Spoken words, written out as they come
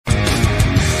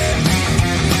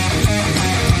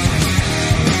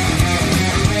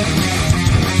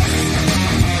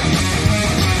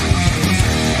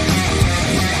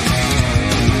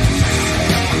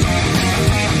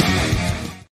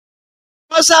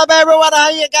What's up, everyone? How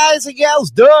you guys and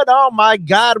gals doing? Oh, my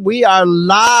God. We are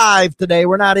live today.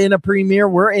 We're not in a premiere.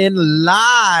 We're in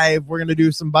live. We're going to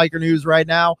do some biker news right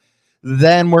now.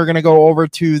 Then we're going to go over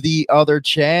to the other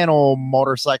channel,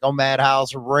 Motorcycle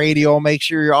Madhouse Radio. Make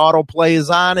sure your autoplay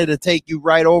is on. It'll take you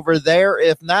right over there.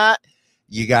 If not,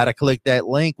 you got to click that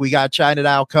link. We got China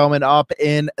Doll coming up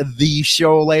in the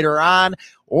show later on,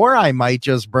 or I might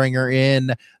just bring her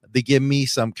in to give me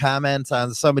some comments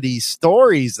on some of these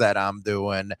stories that I'm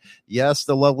doing. Yes,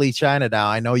 the lovely China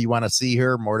Doll. I know you want to see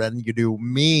her more than you do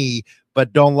me,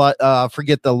 but don't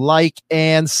forget to like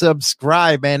and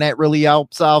subscribe, man. That really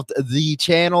helps out the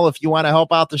channel. If you want to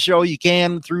help out the show, you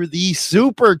can through the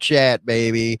super chat,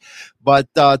 baby. But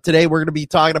today we're going to be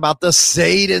talking about the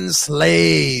Satan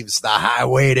slaves, the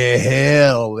highway to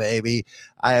hell, baby.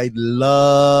 I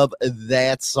love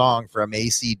that song from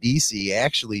AC/DC.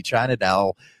 Actually, China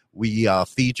Doll, we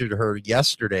featured her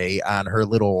yesterday on her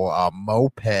little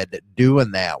moped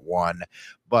doing that one.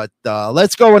 But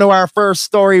let's go into our first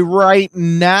story right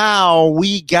now.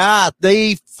 We got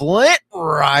the Flint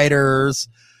Riders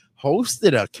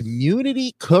hosted a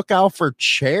community cookout for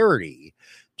charity.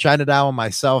 China Doll and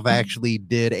myself actually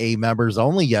did a members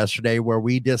only yesterday where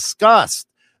we discussed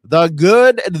the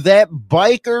good that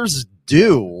bikers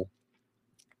do.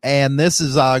 And this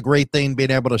is a great thing, being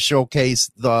able to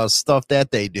showcase the stuff that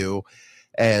they do,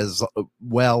 as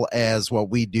well as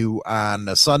what we do on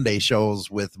the Sunday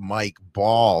shows with Mike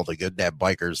Ball, the good that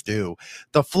bikers do.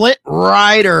 The Flint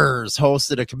Riders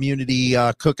hosted a community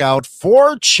cookout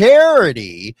for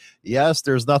charity. Yes,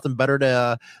 there's nothing better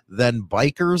than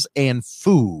bikers and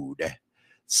food.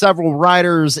 Several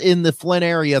riders in the Flint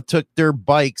area took their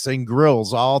bikes and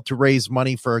grills, all to raise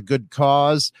money for a good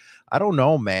cause. I don't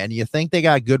know, man. You think they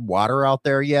got good water out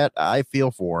there yet? I feel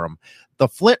for them. The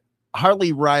Flint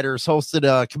Harley Riders hosted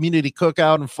a community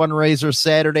cookout and fundraiser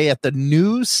Saturday at the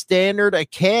New Standard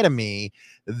Academy.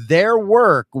 Their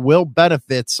work will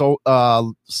benefit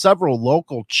several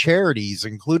local charities,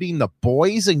 including the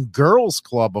Boys and Girls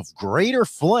Club of Greater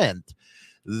Flint.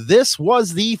 This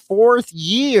was the fourth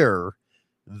year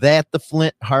that the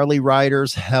Flint Harley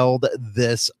Riders held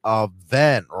this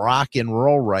event. Rock and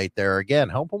roll right there. Again,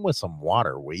 help them with some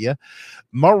water, will you?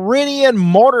 Meridian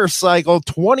Motorcycle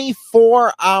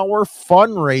 24-hour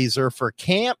fundraiser for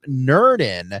Camp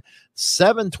Nerdin.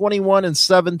 7/21 and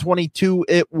 7/22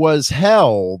 it was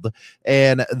held,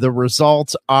 and the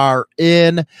results are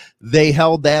in. They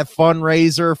held that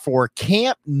fundraiser for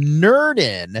Camp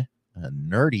Nerdin.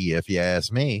 Nerdy, if you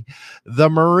ask me. The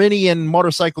Meridian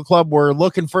Motorcycle Club were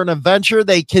looking for an adventure.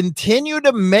 They continue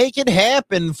to make it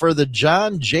happen for the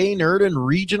John J. Nerdin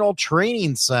Regional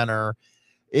Training Center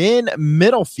in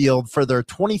Middlefield for their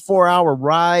 24-hour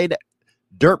ride,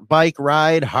 dirt bike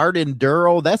ride, hard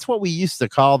enduro. That's what we used to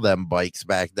call them bikes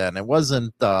back then. It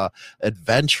wasn't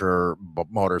adventure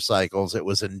motorcycles. It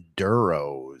was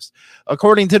enduros.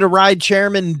 According to the ride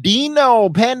chairman, Dino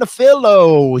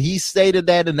Pandafillo, he stated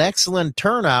that an excellent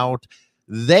turnout.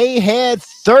 They had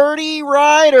 30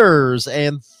 riders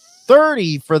and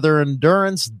 30 for their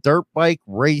endurance dirt bike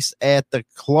race at the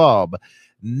club.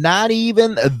 Not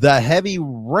even the heavy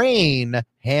rain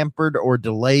hampered or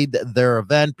delayed their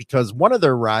event, because one of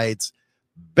their rides,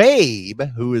 Babe,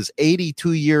 who is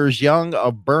 82 years young,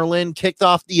 of Berlin, kicked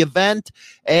off the event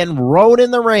and rode in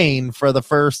the rain for the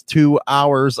first 2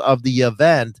 hours of the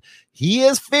event. He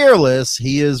is fearless.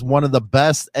 He is one of the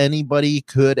best anybody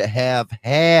could have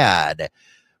had.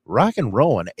 Rock and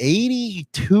roll, an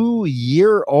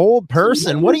 82-year-old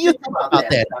person. What do you think about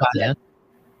that, man?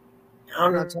 I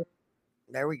don't know.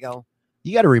 There we go.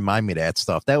 You got to remind me of that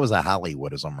stuff. That was a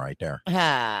Hollywoodism right there.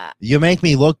 You make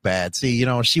me look bad. See, you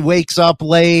know, she wakes up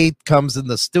late, comes in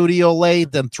the studio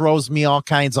late, then throws me all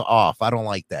kinds of off. I don't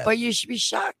like that. But you should be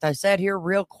shocked. I sat here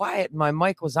real quiet and my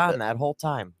mic was on that whole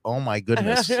time. Oh, my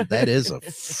goodness. That is a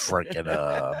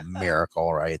freaking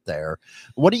miracle right there.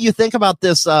 What do you think about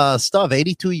this stuff?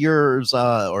 82 years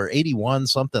or 81,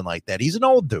 something like that. He's an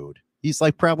old dude. He's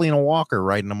like probably in a walker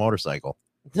riding a motorcycle.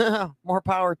 More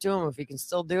power to him. If he can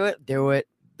still do it, do it.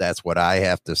 That's what I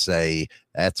have to say.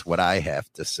 That's what I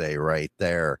have to say right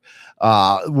there.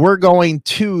 We're going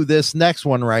to this next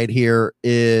one right here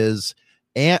is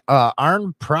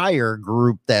Arn Pryor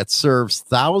group that serves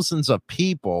thousands of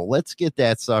people. Let's get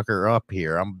that sucker up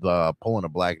here. I'm pulling a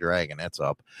Black Dragon. That's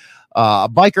up. A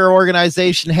biker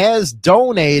organization has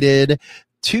donated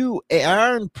to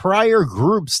Arn Pryor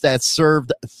groups that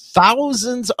served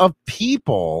thousands of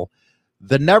people.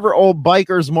 The Never Old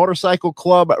Bikers Motorcycle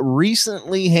Club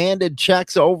recently handed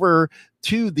checks over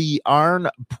to the Arn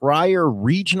Pryor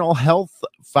Regional Health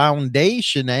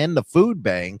Foundation and the Food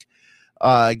Bank.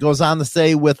 It goes on to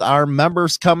say, with our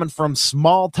members coming from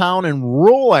small town and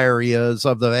rural areas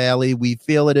of the valley, we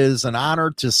feel it is an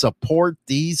honor to support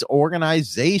these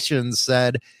organizations,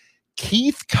 said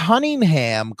Keith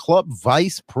Cunningham, club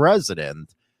vice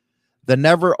president. The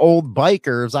Never Old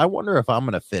Bikers. I wonder if I'm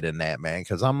going to fit in that, man,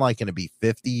 because I'm like going to be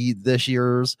 50 this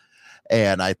year's.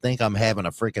 And I think I'm having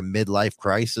a freaking midlife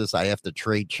crisis. I have to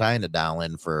trade China doll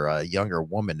in for a younger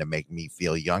woman to make me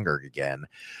feel younger again.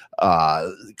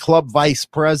 Club vice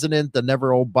president, the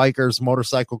Never Old Bikers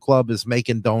Motorcycle Club, is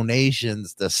making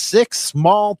donations to 6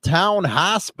 small town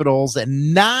hospitals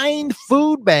and 9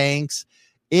 food banks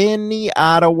in the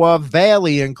Ottawa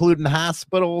Valley, including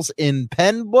hospitals in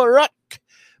Pembroke,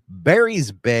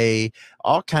 Barry's Bay,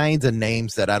 all kinds of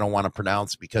names that I don't want to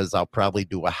pronounce because I'll probably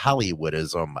do a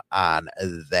Hollywoodism on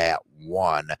that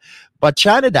one. But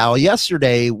China Doll,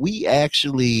 yesterday we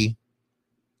actually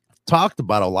talked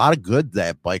about a lot of good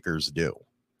that bikers do.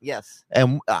 Yes.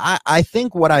 And I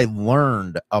think what I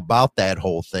learned about that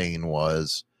whole thing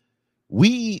was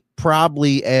we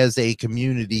probably as a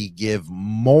community give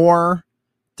more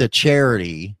to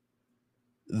charity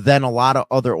than a lot of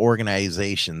other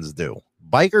organizations do.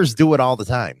 Bikers do it all the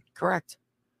time. Correct.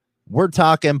 We're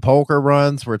talking poker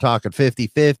runs. We're talking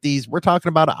 50-50s. We're talking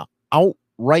about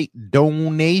outright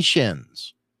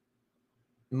donations.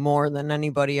 More than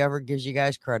anybody ever gives you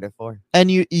guys credit for. And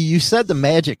you said the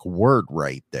magic word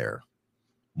right there.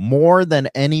 More than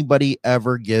anybody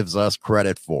ever gives us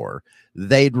credit for.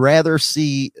 They'd rather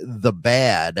see the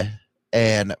bad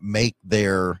and make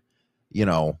their,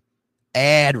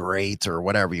 ad rates or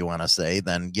whatever you want to say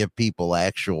than give people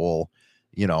actual,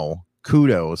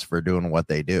 kudos for doing what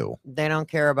they do. They don't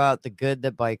care about the good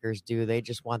that bikers do. They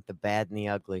just want the bad and the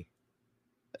ugly.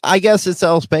 I guess it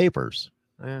sells papers.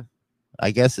 Yeah.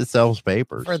 I guess it sells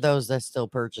papers. For those that still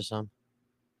purchase them.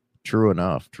 True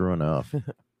enough.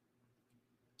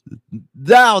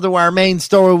 Now to our main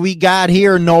story we got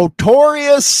here.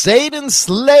 Notorious Satan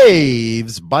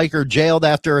slaves. Biker jailed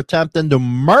after attempting to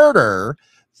murder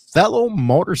fellow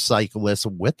motorcyclist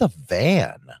with a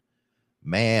van.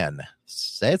 Man,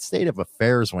 sad state of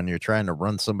affairs when you're trying to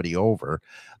run somebody over.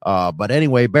 But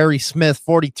anyway, Barry Smith,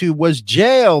 42, was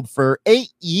jailed for 8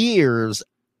 years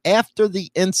after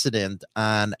the incident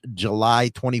on July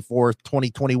 24th,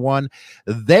 2021.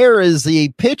 There is the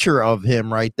picture of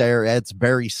him right there. That's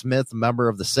Barry Smith, member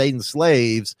of the Satan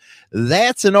Slaves.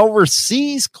 That's an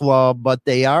overseas club, but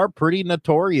they are pretty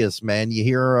notorious, man. You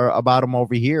hear about them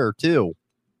over here too.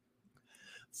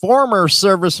 Former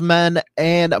serviceman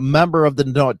and member of the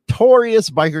notorious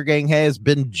biker gang has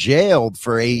been jailed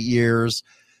for 8 years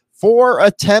for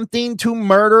attempting to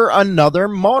murder another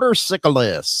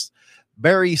motorcyclist.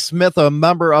 Barry Smith, a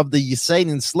member of the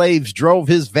Satan Slaves, drove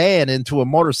his van into a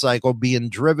motorcycle being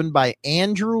driven by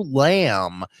Andrew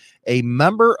Lamb, a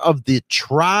member of the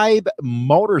Tribe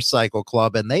Motorcycle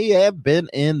Club, and they have been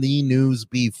in the news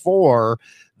before.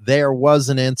 There was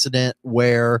an incident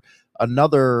where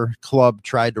another club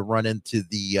tried to run into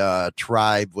the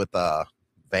Tribe with a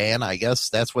van. I guess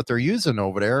that's what they're using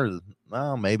over there.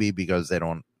 Well, maybe because they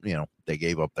don't, they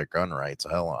gave up their gun rights.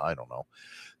 Hell, I don't know.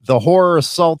 The horror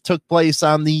assault took place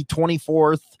on the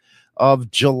 24th of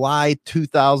July,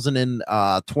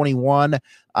 2021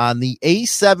 on the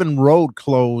A7 road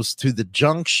close to the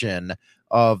junction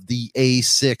of the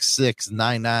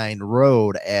A6699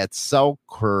 road at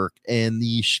Selkirk in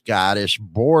the Scottish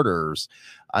borders.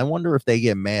 I wonder if they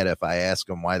get mad if I ask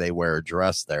them why they wear a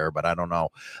dress there, but I don't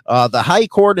know. The High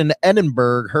Court in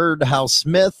Edinburgh heard how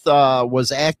Smith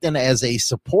was acting as a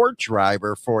support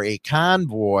driver for a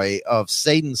convoy of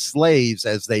Satan slaves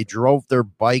as they drove their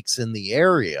bikes in the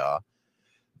area.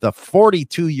 The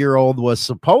 42-year-old was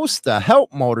supposed to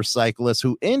help motorcyclists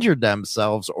who injured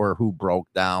themselves or who broke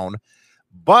down,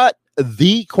 but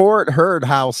the court heard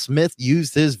how Smith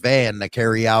used his van to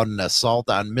carry out an assault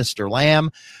on Mr. Lamb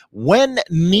when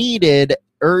needed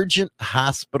urgent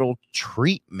hospital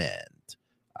treatment.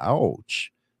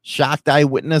 Ouch. Shocked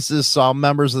eyewitnesses saw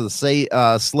members of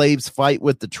the slaves fight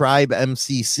with the Tribe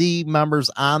MCC members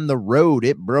on the road.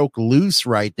 It broke loose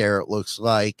right there, it looks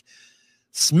like.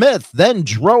 Smith then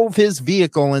drove his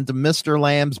vehicle into Mr.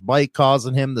 Lamb's bike,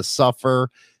 causing him to suffer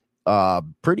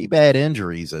pretty bad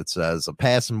injuries, it says. A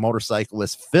passing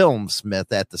motorcyclist filmed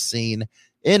Smith at the scene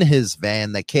in his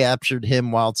van that captured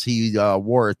him whilst he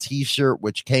wore a t-shirt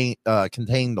which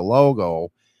contained the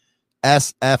logo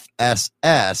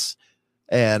SFSS,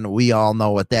 and we all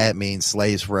know what that means.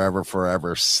 Slaves forever,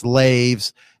 forever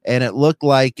slaves. And it looked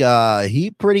like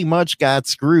he pretty much got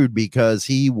screwed because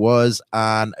he was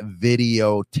on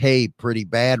videotape. Pretty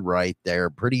bad right there.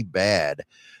 Pretty bad.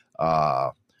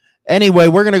 Anyway,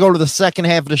 we're going to go to the second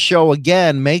half of the show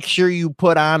again. Make sure you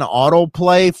put on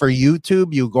autoplay for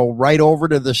YouTube. You go right over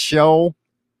to the show.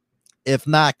 If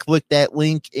not, click that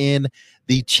link in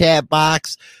the chat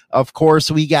box. Of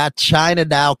course, we got China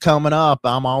Doll coming up.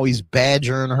 I'm always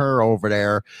badgering her over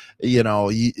there. You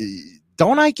know,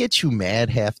 don't I get you mad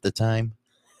half the time?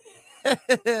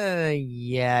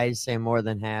 Yeah, I'd say more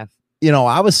than half. You know,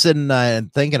 I was sitting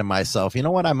and thinking to myself, you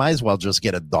know what? I might as well just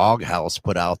get a dog house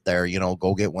put out there, you know,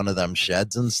 go get one of them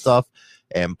sheds and stuff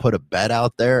and put a bed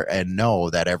out there and know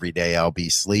that every day I'll be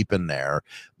sleeping there.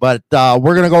 But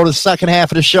we're going to go to the second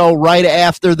half of the show right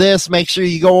after this. Make sure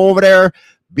you go over there.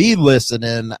 Be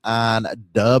listening on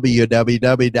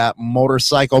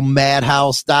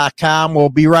www.motorcyclemadhouse.com. We'll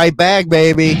be right back,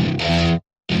 baby.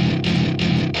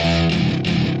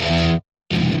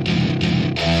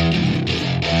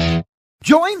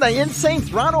 Join the Insane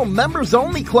Throttle Members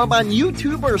Only Club on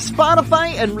YouTube or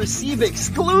Spotify and receive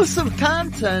exclusive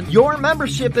content. Your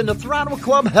membership in the Throttle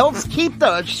Club helps keep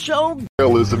the show.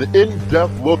 Is an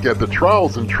in-depth look at the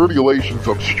trials and tribulations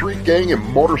of street gang and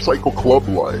motorcycle club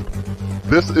life.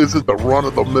 This isn't the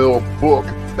run-of-the-mill book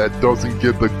that doesn't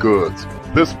give the goods.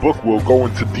 This book will go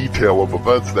into detail of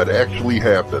events that actually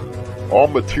happened. All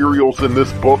materials in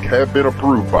this book have been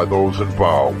approved by those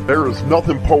involved. There is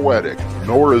nothing poetic,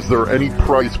 nor is there any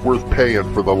price worth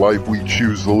paying for the life we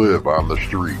choose to live on the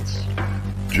streets.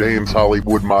 James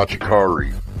Hollywood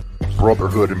Machikari,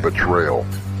 Brotherhood and Betrayal.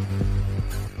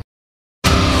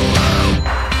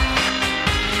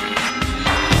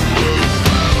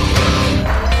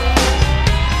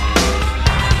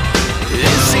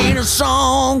 This ain't a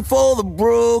song for the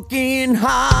broken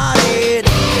hearted.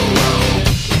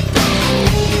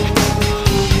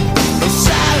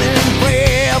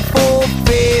 For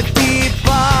faith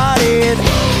departed.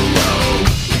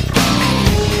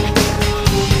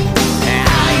 I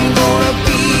ain't gonna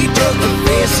be just a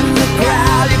face in the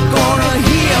crowd. You're gonna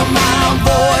hear my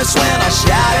voice when I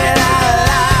shout it out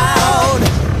loud.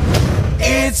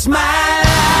 It's my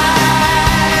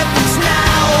life, it's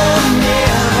now or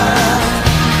never.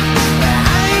 I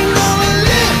ain't gonna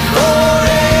live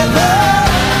forever.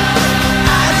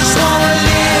 I just wanna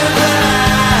live when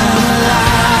I'm alive.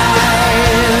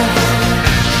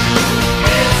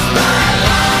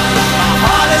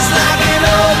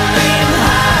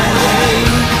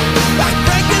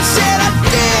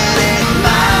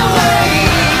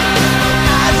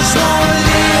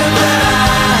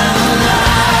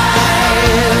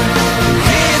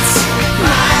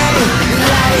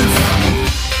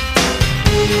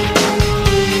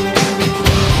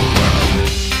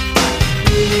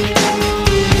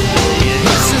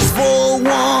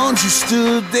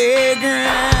 Stood their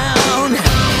ground.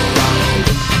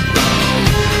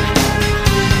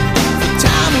 For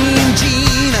Tommy and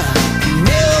Gina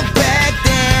never back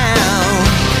down.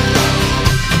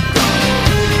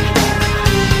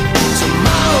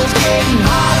 Tomorrow's getting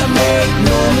harder, make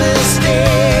no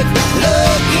mistake.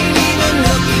 Look ain't even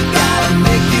look, you gotta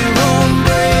make your own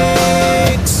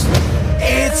breaks.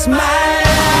 It's my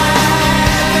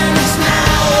life and it's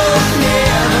now or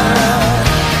never.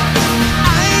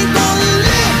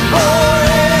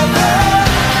 Forever.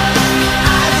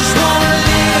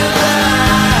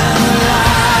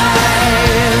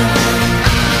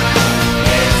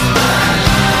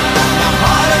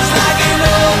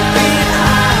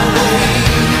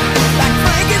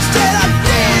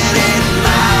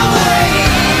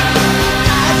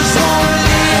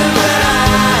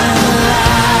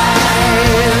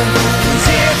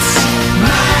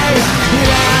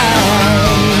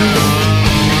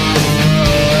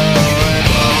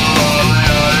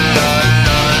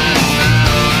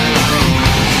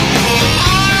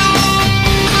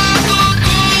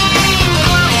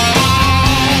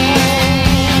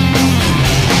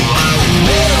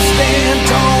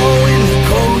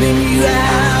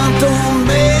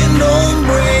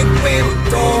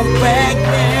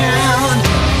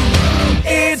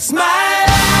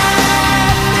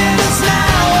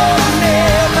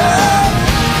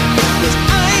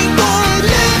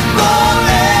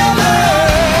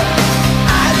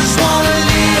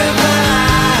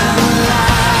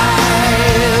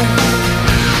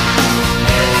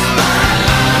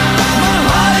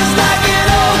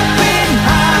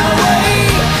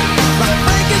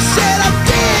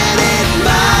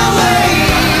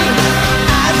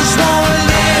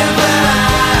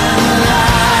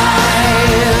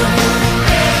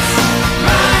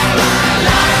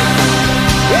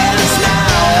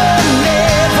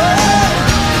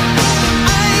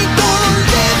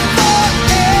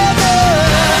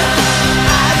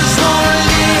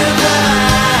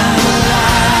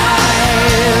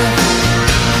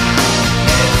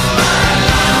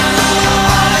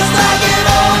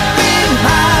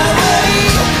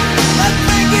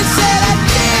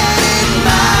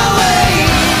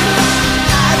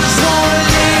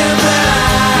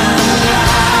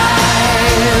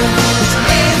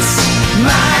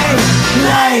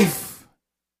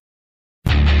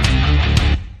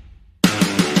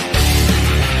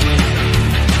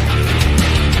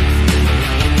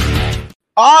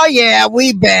 Oh yeah,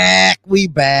 we back. We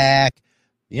back.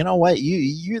 You know what?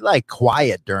 You like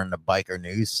quiet during the biker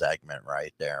news segment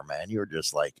right there, man. You were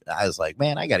just like, I was like,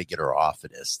 man, I got to get her off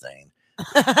of this thing.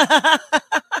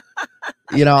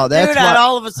 You know, that's Dude, I'd what.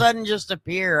 all of a sudden just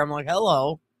appear. I'm like,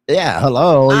 hello. Yeah,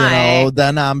 hello. Hi. You know,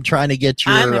 then I'm trying to get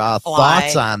your I'm McFly.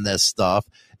 thoughts on this stuff.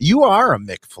 You are a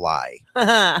McFly.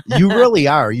 You really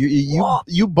are.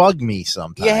 You bug me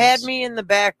sometimes. You had me in the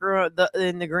back room,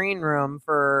 in the green room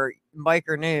for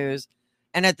biker news,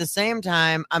 and at the same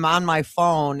time, I'm on my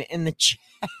phone in the chat.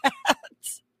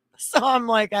 So I'm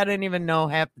like, I didn't even know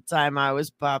half the time I was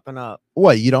popping up.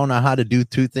 What? You don't know how to do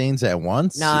two things at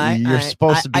once? No, You're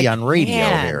supposed to be I on radio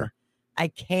can. here. I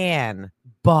can,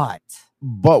 but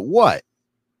what?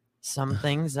 some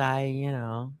things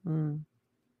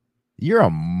You're a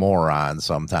moron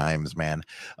sometimes, man.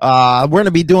 We're going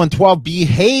to be doing 12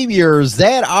 behaviors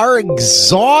that are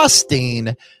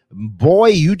exhausting. Boy,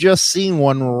 you just seen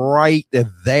one right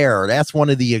there. That's one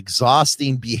of the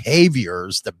exhausting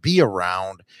behaviors to be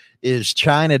around is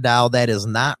China Doll that is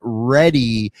not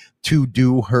ready to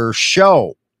do her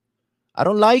show. I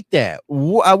don't like that.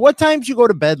 What time did you go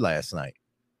to bed last night?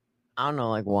 I don't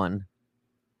know, like 1.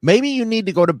 Maybe you need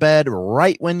to go to bed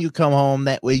right when you come home.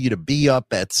 That way you to be up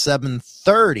at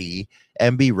 7:30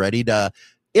 and be ready to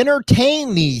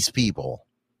entertain these people.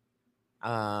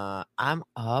 I'm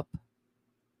up.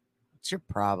 What's your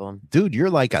problem? Dude, you're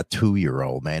like a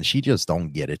 2-year-old, man. She just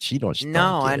don't get it. She don't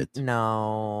get it.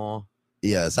 No.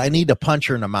 Yes, I need to punch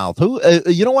her in the mouth. Who,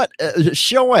 you know what?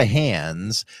 Show of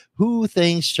hands. Who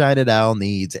thinks China Doll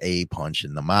needs a punch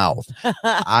in the mouth?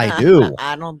 I do.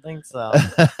 I don't think so.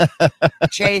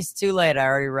 Chase, too late. I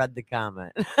already read the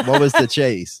comment. What was the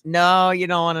chase? No, you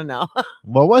don't want to know.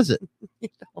 What was it? You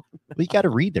don't We got to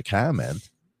read the comment.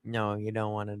 No, you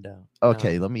don't want to know.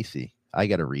 Okay, let me see. I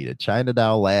got to read it. China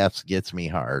Doll laughs gets me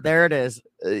hard. There it is.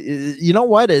 You know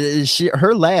what?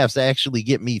 Her laughs actually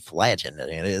get me flagging.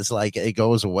 It's like it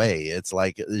goes away. It's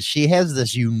like she has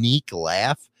this unique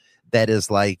laugh that is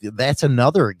like, that's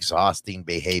another exhausting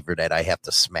behavior that I have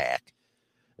to smack.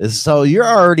 So you're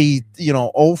already,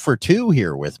 0 for 2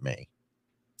 here with me.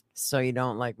 So you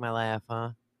don't like my laugh,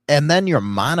 huh? And then your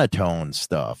monotone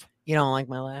stuff. You don't like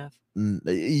my laugh?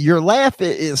 Your laugh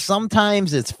is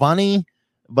sometimes it's funny,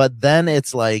 but then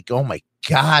it's like, oh my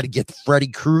God, get Freddy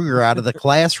Krueger out of the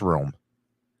classroom.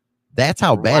 That's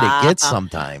how bad it gets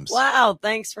sometimes. Wow,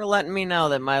 thanks for letting me know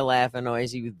that my laugh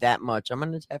annoys you that much. I'm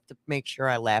going to have to make sure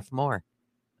I laugh more.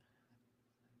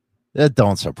 That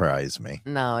don't surprise me.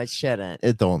 No, it shouldn't.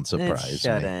 It don't surprise It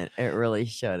shouldn't. It really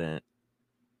shouldn't.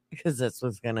 Because that's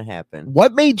what's going to happen.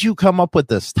 What made you come up with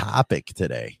this topic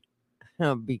today?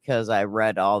 Because I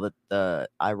read all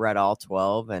I read all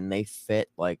 12 and they fit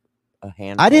like a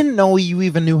handful. I didn't know you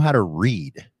even knew how to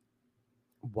read.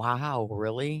 Wow,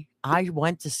 really? I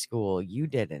went to school. You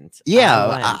didn't.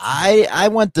 Yeah, I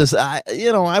went this.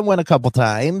 I went a couple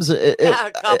times. A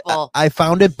couple. I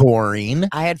found it boring.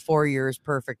 I had 4 years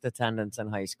perfect attendance in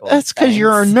high school. That's because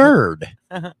you're a nerd.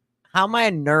 How am I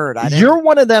a nerd? You're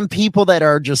one of them people that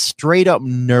are just straight up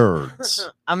nerds.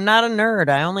 I'm not a nerd.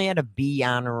 I only had a B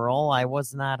honor roll. I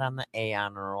was not on the A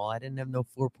honor roll. I didn't have no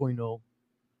 4.0.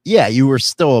 Yeah, you were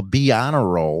still a B honor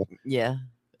roll. Yeah.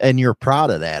 And you're proud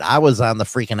of that. I was on the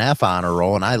freaking F honor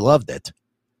roll and I loved it.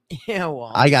 Yeah,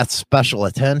 well. I got special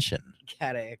attention.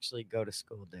 Gotta actually go to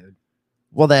school, dude.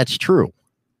 Well, that's true.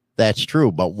 That's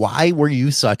true. But why were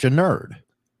you such a nerd?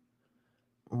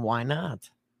 Why not?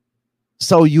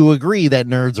 So you agree that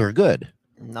nerds are good?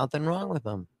 Nothing wrong with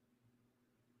them.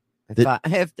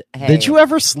 Did you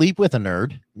ever sleep with a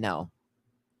nerd? No.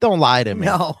 Don't lie to me.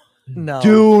 No.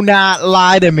 Do not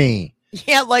lie to me.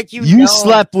 Yeah, like you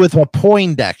slept with a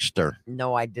Poindexter.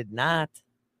 No, I did not.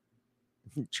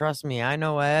 Trust me, I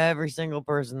know every single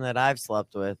person that I've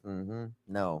slept with.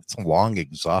 No. It's a long,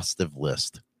 exhaustive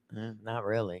list. Not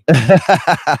really.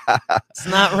 It's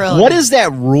not really. What is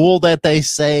that rule that they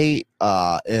say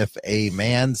if a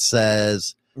man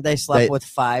says they slept with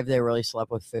 5, they really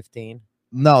slept with 15?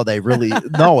 No, they really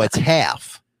no, it's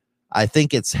half. I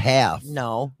think it's half.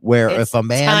 No. Where if a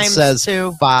man says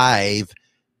 2, 5,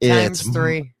 it's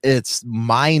 3. It's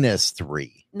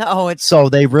 -3. No, it's so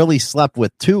they really slept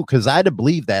with 2, because I'd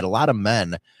believe that a lot of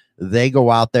men, they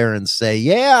go out there and say,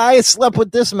 yeah, I slept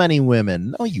with this many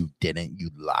women. No, you didn't, you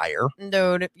liar.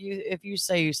 Dude, if you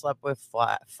say you slept with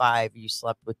 5, you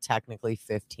slept with technically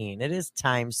 15. It is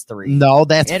 ×3. No,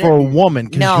 that's for a woman.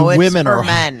 No, you women for are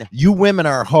men. You women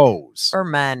are hoes. For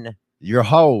men. You're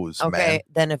hoes, okay, man.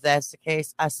 then if that's the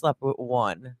case, I slept with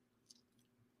 1.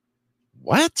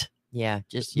 What? Yeah,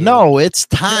 just you. No, it's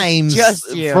times.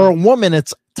 Just you. For a woman,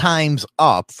 it's times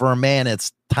up. For a man,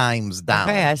 it's times down.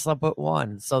 Okay, I slept with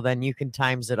one, so then you can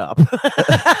times it up.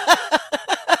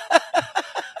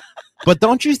 But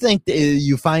don't you think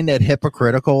you find that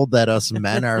hypocritical that us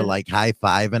men are like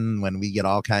high-fiving when we get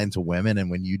all kinds of women,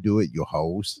 and when you do it, you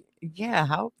host? Yeah,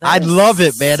 how I love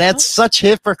it, man. That's such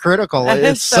hypocritical. That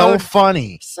is It's so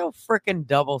funny. so freaking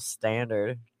double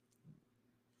standard.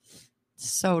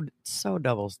 So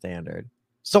double standard.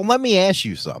 So let me ask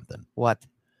you something. What?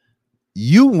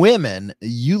 You women,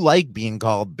 you like being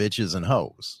called bitches and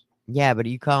hoes. Yeah, but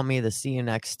you call me the see you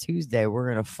next Tuesday, we're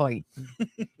gonna fight.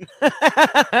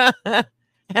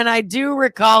 And I do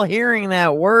recall hearing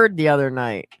that word the other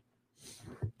night.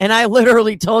 And I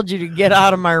literally told you to get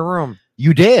out of my room.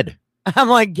 You did. I'm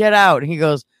like, get out. And he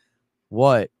goes,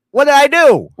 what? What did I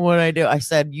do? What did I do? I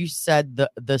said, you said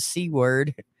the C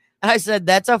word. I said,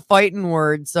 that's a fighting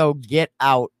word, so get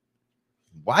out.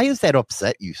 Why does that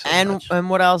upset you so much? And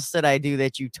what else did I do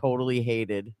that you totally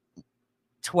hated?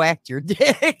 Twacked your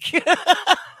dick.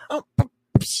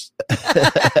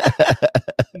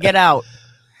 Get out.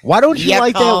 Why don't you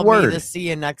like call that word? Me to see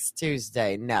you next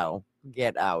Tuesday. No,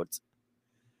 get out.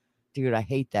 Dude, I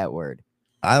hate that word.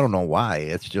 I don't know why.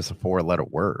 It's just a 4-letter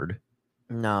word.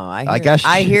 No,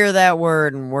 I hear that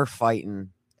word and we're fighting.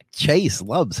 Chase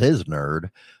loves his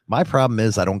nerd. My problem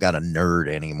is I don't got a nerd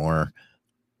anymore.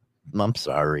 I'm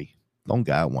sorry. Don't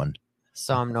got one.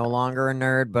 So I'm no longer a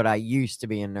nerd, but I used to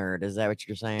be a nerd. Is that what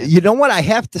you're saying? You know what? I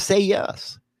have to say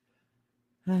yes.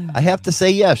 I have to say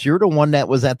yes. You're the one that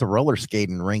was at the roller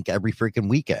skating rink every freaking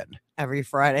weekend. Every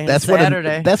Friday and That's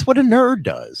Saturday. That's what a nerd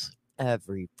does.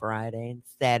 Every Friday and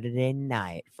Saturday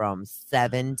night from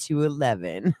 7 to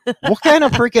 11. What kind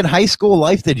of freaking high school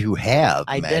life did you have,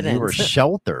 I man? didn't. You were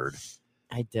sheltered.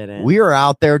 I didn't. We were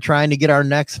out there trying to get our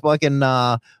next fucking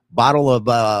bottle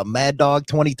of Mad Dog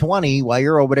 2020 while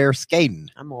you're over there skating.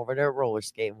 I'm over there roller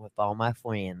skating with all my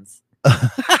friends.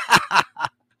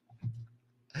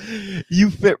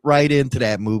 You fit right into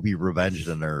that movie Revenge of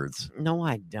the Nerds. No,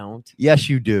 I don't. Yes,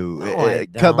 you do. No, I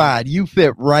Come don't. on, you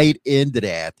fit right into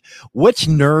that. Which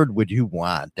nerd would you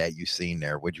want that you seen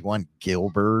there? Would you want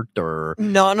Gilbert or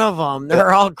None of them.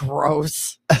 They're all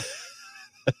gross.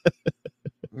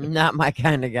 Not my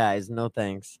kind of guys. No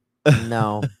thanks.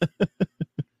 No.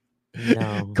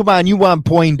 No. Come on, you want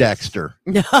Poindexter?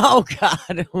 No,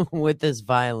 God. With this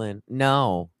violin.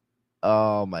 No.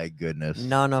 Oh my goodness.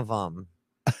 None of them.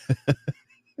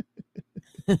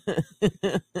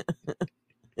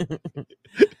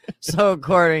 So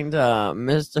according to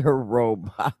Mr.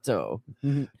 Roboto,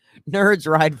 nerds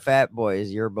ride fat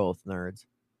boys. You're both nerds.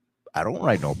 I don't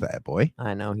ride no fat boy.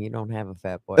 I know you don't have a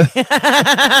fat boy.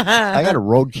 I got a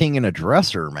Road King and a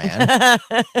dresser, man.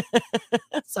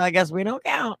 So I guess we don't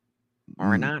count.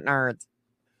 We're not nerds.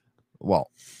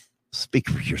 Well, speak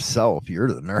for yourself.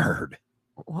 You're the nerd.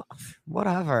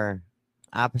 Whatever.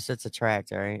 Opposites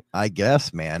attract, right? I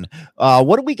guess, man.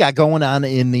 What do we got going on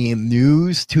in the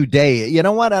news today? You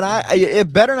know what? And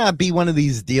it better not be one of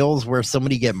these deals where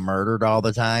somebody get murdered all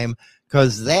the time,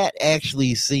 because that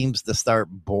actually seems to start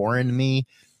boring me,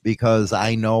 because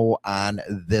I know on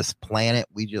this planet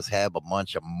we just have a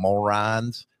bunch of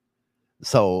morons.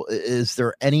 So is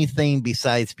there anything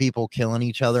besides people killing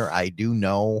each other? I do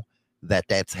know that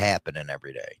that's happening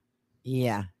every day.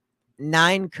 Yeah.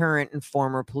 9 current and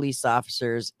former police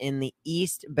officers in the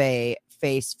East Bay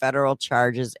face federal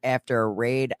charges after a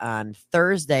raid on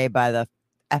Thursday by the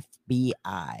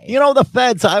FBI. You know, the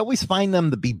feds, I always find them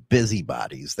to be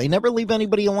busybodies. They never leave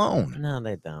anybody alone. No,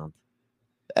 they don't.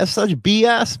 That's such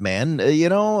BS, man.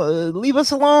 Leave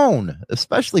us alone,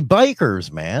 especially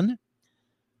bikers, man.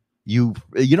 You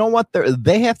know what?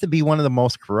 They have to be one of the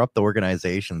most corrupt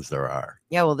organizations there are.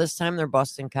 Yeah, well, this time they're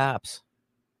busting cops.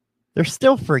 They're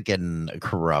still freaking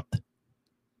corrupt.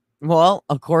 Well,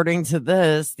 according to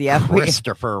this, the FBI,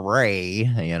 Christopher Wray,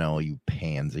 you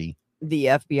pansy. the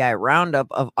FBI roundup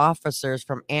of officers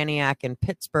from Antioch and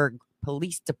Pittsburgh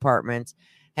police departments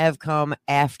have come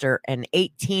after an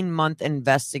 18-month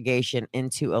investigation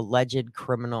into alleged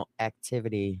criminal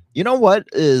activity. You know what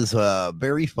is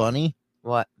very funny?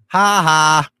 What? Ha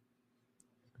ha.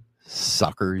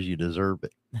 Suckers, you deserve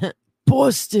it.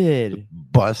 Busted.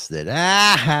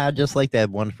 Just like that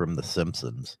one from The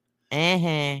Simpsons.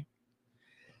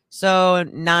 So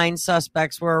 9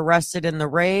 suspects were arrested in the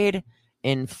raid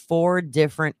in 4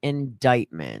 different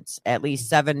indictments. At least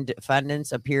 7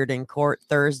 defendants appeared in court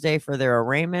Thursday for their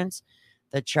arraignments.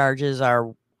 The charges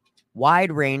are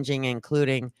wide-ranging,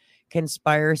 including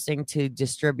conspiring to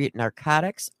distribute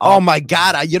narcotics. Oh my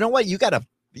God. You know what? You got to,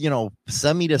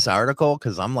 send me this article,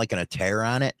 because I'm like going to tear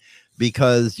on it.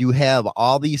 Because you have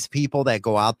all these people that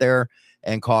go out there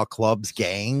and call clubs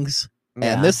gangs.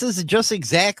 And this is just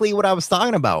exactly what I was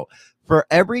talking about. For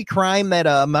every crime that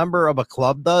a member of a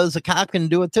club does, a cop can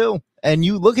do it too. And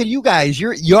you look at you guys,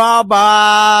 you're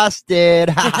busted.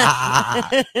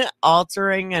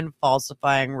 Altering and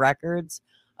falsifying records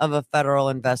of a federal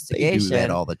They investigation. do that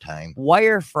all the time.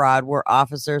 Wire fraud, where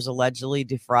officers allegedly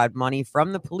defraud money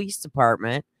from the police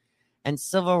department, and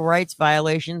civil rights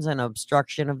violations and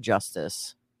obstruction of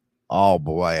justice. Oh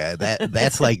boy,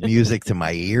 that's like music to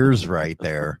my ears right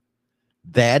there.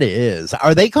 That is.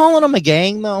 Are they calling them a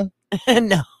gang though?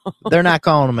 No. They're not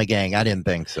calling them a gang. I didn't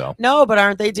think so. No, but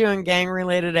aren't they doing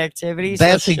gang-related activities?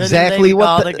 That's So exactly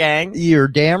what the gang. You're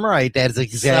damn right. That's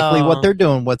exactly what they're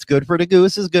doing. What's good for the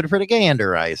goose is good for the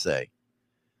gander, I say.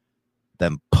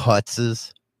 Them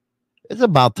putzes. It's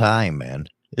about time, man.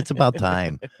 It's about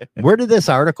time. Where did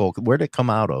it come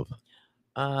out of?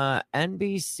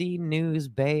 NBC News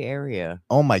Bay Area.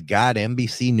 Oh my God,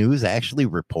 NBC News actually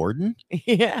reporting?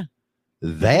 Yeah.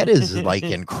 That is like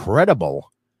incredible.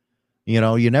 You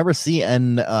know, you never see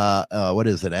what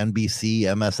is it, NBC,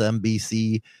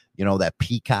 MSNBC, you know, that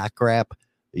peacock crap.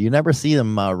 You never see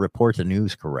them report the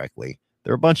news correctly.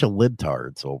 They're a bunch of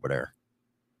libtards over there.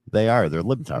 They're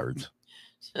libtards.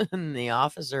 The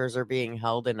officers are being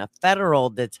held in a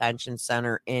federal detention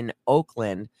center in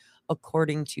Oakland,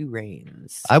 according to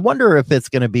Reigns. I wonder if it's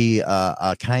going to be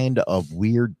a kind of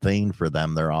weird thing for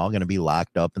them. They're all going to be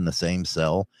locked up in the same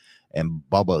cell, and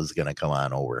Bubba's going to come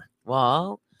on over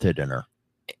to dinner.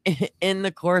 In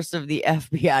the course of the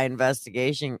FBI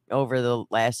investigation over the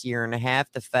last year and a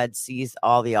half, the Fed seized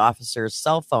all the officers'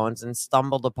 cell phones and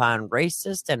stumbled upon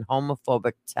racist and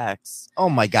homophobic texts. Oh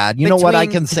my God! You know what I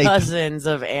can say? Dozens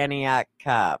of Antioch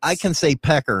cops. I can say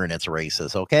pecker and it's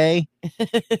racist. Okay.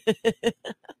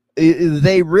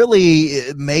 They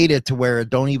really made it to where it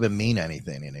don't even mean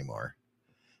anything anymore.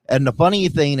 And the funny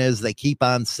thing is, they keep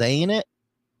on saying it,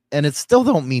 and it still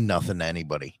don't mean nothing to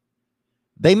anybody.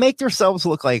 They make themselves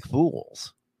look like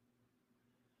fools.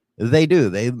 They do.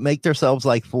 They make themselves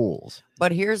like fools.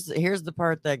 But here's the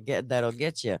part that'll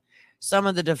get you. Some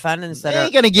of the defendants that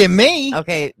ain't gonna get me.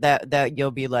 Okay, that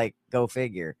you'll be like, go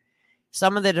figure.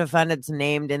 Some of the defendants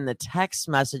named in the text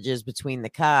messages between the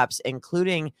cops,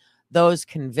 including those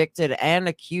convicted and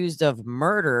accused of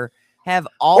murder, have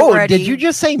already. Oh, did you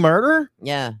just say murder?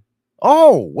 Yeah.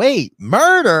 Oh, wait,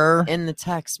 murder in the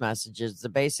text messages.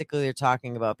 Basically, they're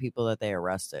talking about people that they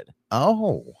arrested.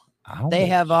 Oh. They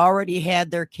have already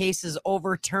had their cases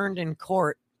overturned in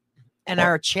court and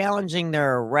are challenging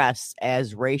their arrests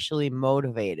as racially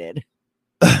motivated.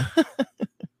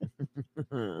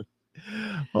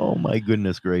 Oh my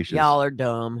goodness gracious. Y'all are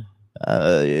dumb.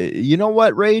 You know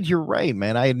what, Rage? You're right,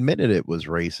 man. I admitted it was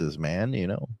racist, man. You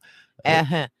know.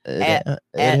 It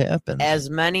happened.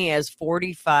 As many as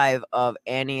 45 of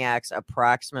Antioch's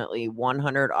approximately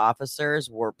 100 officers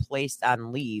were placed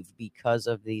on leave because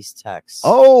of these texts.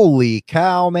 Holy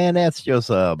cow, man! That's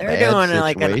just a They're bad doing situation.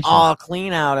 like an all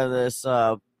clean out of this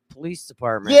police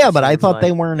department. Yeah, but I thought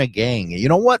they weren't a gang. You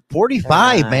know what?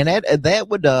 45, man. That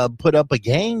would put up a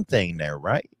gang thing there,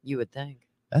 right? You would think.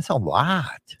 That's a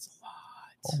lot.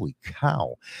 Holy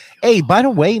cow. Hey, by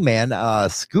the way, man,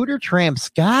 Scooter Tramp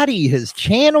Scotty, his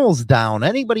channel's down.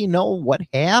 Anybody know what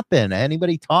happened?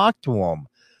 Anybody talk to him?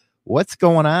 What's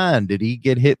going on? Did he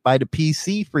get hit by the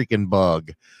PC freaking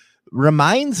bug?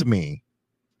 Reminds me,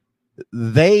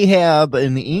 they have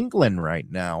in England right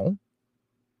now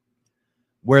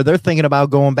where they're thinking about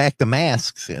going back to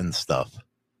masks and stuff.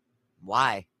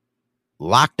 Why?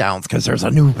 Lockdowns, because there's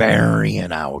a new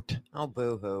variant out. Oh,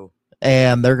 boo-hoo.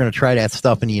 And they're going to try that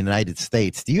stuff in the United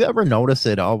States. Do you ever notice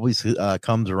it always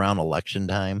comes around election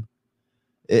time?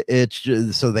 It's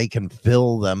just so they can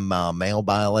fill them mail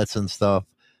ballots and stuff.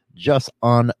 Just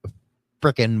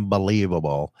unfreaking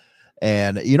believable.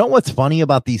 And you know what's funny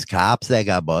about these cops that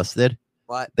got busted?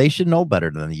 What? They should know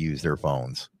better than to use their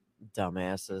phones.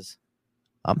 Dumbasses.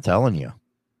 I'm telling you.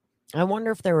 I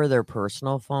wonder if they were their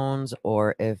personal phones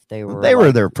or if they were. They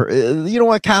were their. You know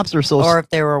what? Cops are so. Or if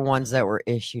they were ones that were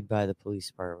issued by the police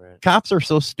department. Cops are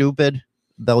so stupid.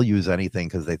 They'll use anything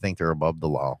because they think they're above the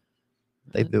law.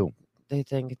 They do. They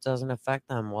think it doesn't affect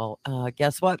them. Well,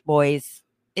 guess what, boys?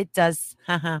 It does.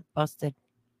 Haha, busted.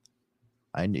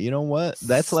 You know what?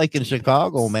 That's like in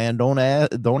Chicago, man. Don't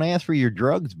ask for your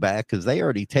drugs back because they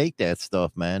already take that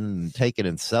stuff, man, and take it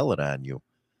and sell it on you.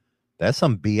 That's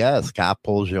some BS. Cop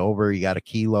pulls you over. You got a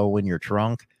kilo in your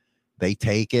trunk. They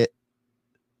take it,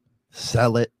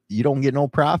 sell it. You don't get no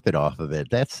profit off of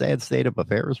it. That's sad state of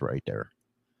affairs right there.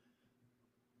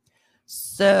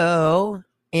 So,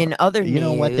 in other news. You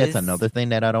know what? That's another thing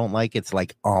that I don't like. It's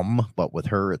like, but with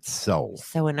her, it's so.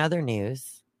 So, in other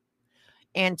news,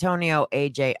 Antonio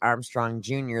A.J. Armstrong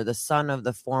Jr., the son of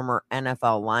the former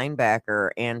NFL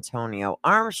linebacker Antonio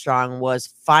Armstrong, was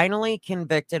finally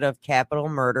convicted of capital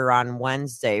murder on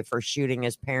Wednesday for shooting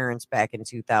his parents back in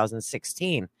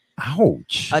 2016.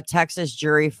 Ouch. A Texas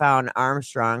jury found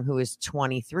Armstrong, who is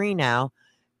 23 now,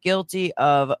 guilty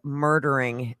of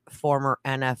murdering former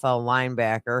NFL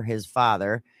linebacker, his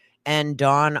father, and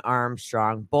Dawn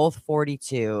Armstrong, both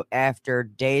 42, after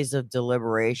days of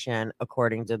deliberation,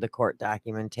 according to the court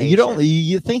documentation.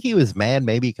 You think he was mad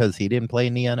maybe because he didn't play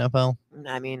in the NFL?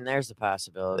 I mean, there's a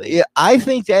possibility. Yeah, I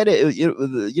think that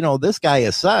this guy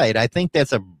aside, I think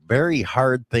that's a very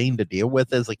hard thing to deal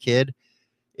with as a kid.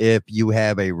 If you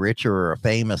have a rich or a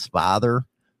famous father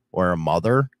or a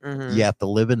mother, you have to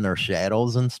live in their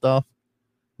shadows and stuff.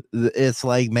 It's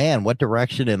like, man, what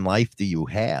direction in life do you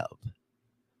have?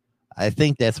 I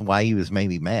think that's why he was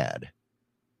maybe mad.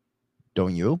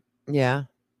 Don't you? Yeah.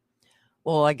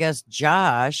 Well, I guess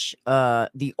Josh,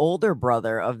 the older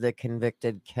brother of the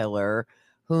convicted killer,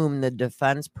 whom the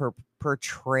defense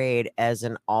portrayed as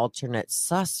an alternate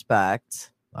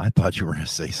suspect. I thought you were going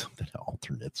to say something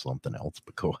else,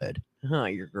 but go ahead. Huh,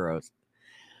 you're gross.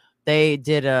 They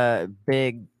did a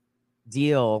big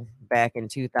deal back in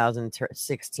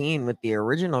 2016 with the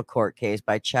original court case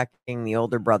by checking the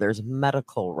older brother's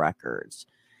medical records.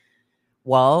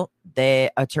 Well,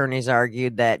 the attorneys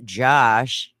argued that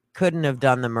Josh couldn't have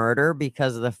done the murder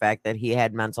because of the fact that he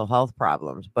had mental health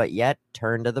problems, but yet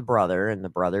turned to the brother, and the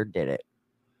brother did it.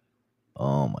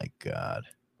 Oh, my God.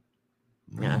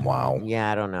 Yeah. Wow. Yeah,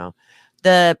 I don't know.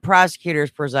 The prosecutors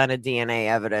presented DNA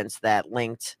evidence that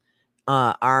linked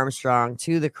Armstrong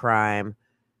to the crime.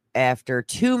 After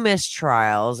 2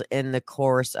 mistrials in the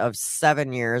course of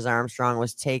 7 years, Armstrong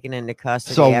was taken into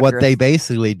custody. So what they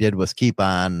basically did was keep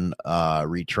on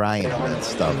retrying him and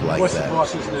stuff like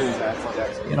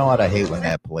that. You know what? I hate when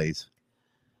that plays.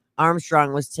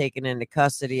 Armstrong was taken into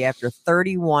custody after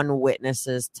 31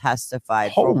 witnesses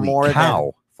testified Holy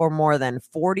for more than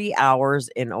 40 hours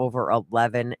in over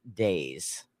 11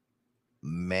 days.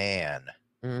 Man.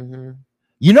 Mm-hmm.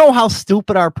 You know how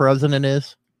stupid our president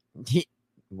is?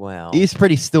 Well, he's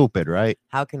pretty stupid, right?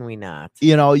 How can we not?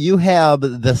 You know, you have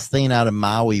this thing out of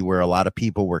Maui where a lot of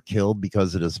people were killed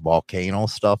because of this volcano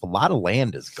stuff. A lot of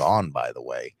land is gone, by the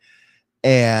way.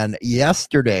 And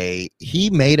yesterday, he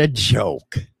made a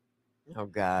joke. Oh,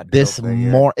 God.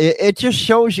 It just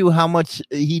shows you how much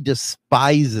he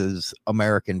despises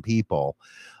American people.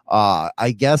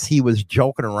 I guess he was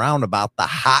joking around about the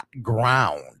hot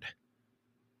ground.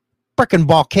 Freaking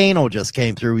volcano just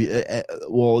came through.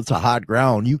 Well, it's a hot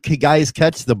ground. You guys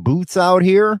catch the boots out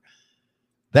here?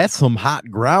 That's some hot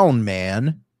ground,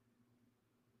 man.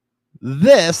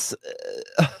 This,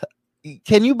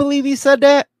 can you believe he said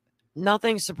that?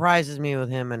 Nothing surprises me with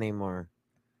him anymore.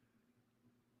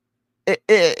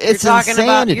 It's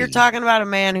insanity. You're talking about a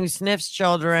man who sniffs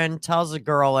children, tells a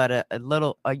girl at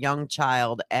a young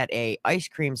child at a ice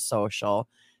cream social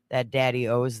that daddy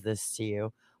owes this to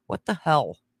you. What the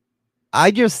hell?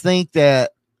 I just think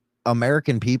that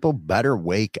American people better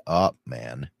wake up,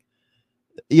 man.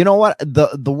 You know what?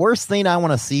 The worst thing I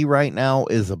want to see right now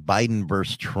is a Biden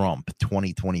versus Trump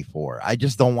 2024. I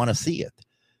just don't want to see it.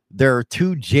 There are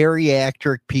 2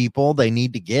 geriatric people. They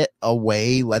need to get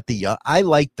away. I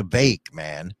like the Vivek,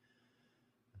 man.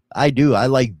 I do. I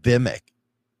like Vivek.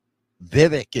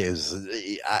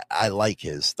 Vivek I like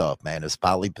his stuff, man. His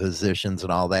poly positions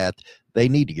and all that. They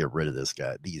need to get rid of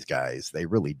these guys. They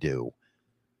really do.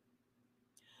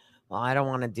 Well, I don't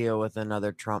want to deal with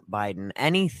another Trump Biden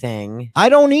anything. I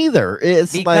don't either.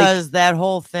 It's because that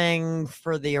whole thing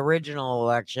for the original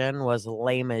election was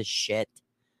lame as shit.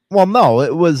 Well, no,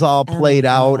 it was all played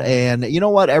out. And you know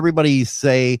what? Everybody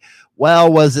say,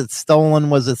 well, was it stolen?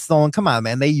 Was it stolen? Come on,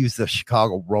 man. They used the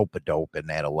Chicago rope-a-dope in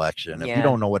that election. If you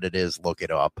don't know what it is, look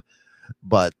it up.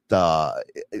 But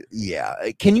yeah,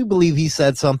 can you believe he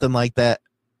said something like that?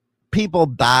 People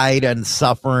died and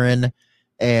suffering.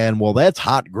 And, well, that's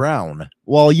hot ground.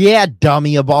 Well, yeah,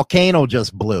 dummy, a volcano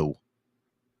just blew.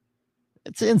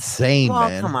 It's insane,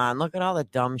 man. Come on. Look at all the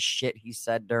dumb shit he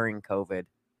said during COVID.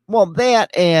 Well, that,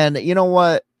 and you know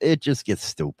what? It just gets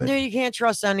stupid. No, you can't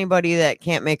trust anybody that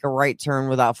can't make a right turn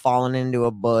without falling into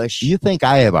a bush. You think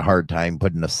I have a hard time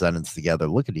putting a sentence together?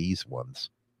 Look at these ones.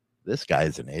 This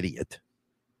guy's an idiot.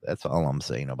 That's all I'm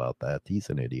saying about that. He's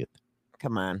an idiot.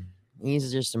 Come on.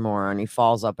 He's just a moron. He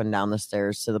falls up and down the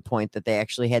stairs to the point that they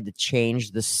actually had to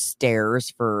change the stairs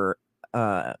for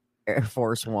Air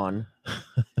Force One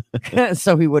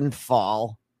so he wouldn't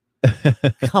fall.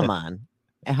 Come on.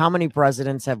 How many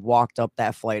presidents have walked up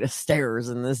that flight of stairs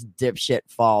and this dipshit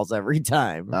falls every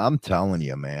time? I'm telling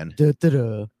you, man.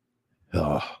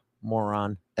 Ugh.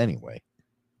 Moron. Anyway.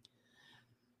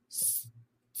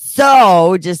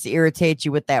 So, just to irritate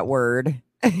you with that word.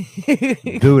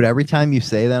 Dude, every time you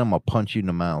say that, I'm going to punch you in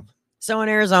the mouth. So in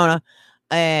Arizona,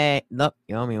 nope,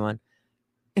 you owe me one.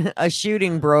 A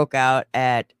shooting broke out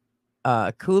at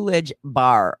Coolidge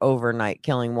Bar overnight,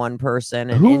 killing one person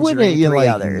and Who would injuring you three like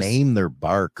others. name their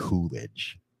bar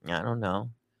Coolidge? I don't know.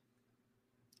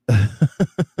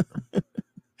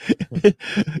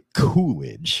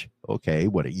 Coolidge. Okay,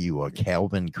 what are you, a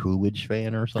Calvin Coolidge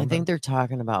fan or something? I think they're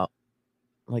talking about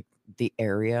like the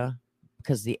area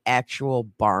because the actual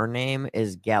bar name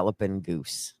is Gallopin'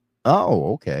 Goose.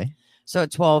 Oh, okay. So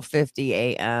at 12:50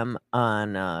 a.m.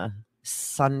 on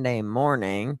Sunday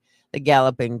morning, the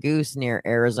Galloping Goose near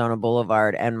Arizona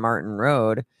Boulevard and Martin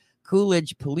Road,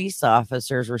 Coolidge police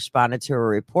officers responded to a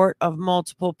report of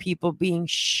multiple people being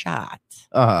shot.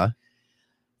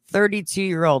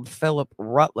 32-year-old Philip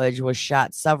Rutledge was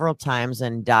shot several times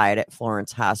and died at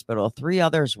Florence Hospital. 3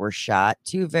 others were shot.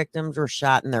 2 victims were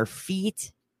shot in their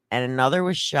feet, and another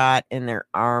was shot in their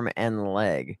arm and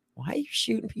leg. Why are you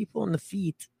shooting people in the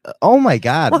feet? Oh my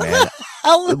God, What man. the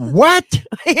hell? What?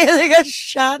 Yeah, they got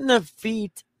shot in the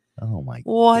feet. Oh my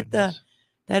What goodness.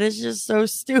 That is just so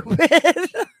stupid.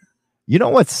 You know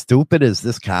what's stupid is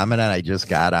this comment that I just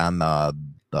got on the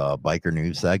biker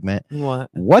news segment. What?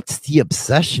 What's the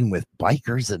obsession with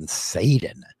bikers and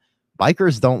Satan?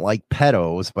 Bikers don't like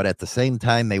pedos, but at the same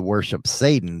time they worship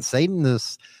Satan.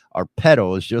 Satanists are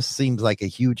pedos, just seems like a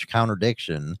huge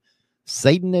contradiction.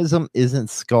 Satanism isn't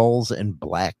skulls and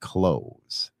black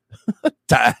clothes. What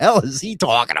the hell is he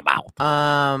talking about?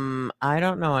 I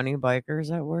don't know any bikers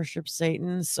that worship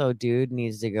Satan, so dude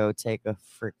needs to go take a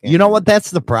freaking. You know what?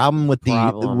 That's the problem with the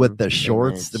Problem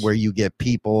shorts image. where you get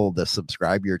people to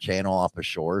subscribe your channel off of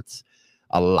shorts.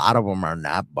 A lot of them are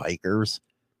not bikers.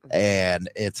 And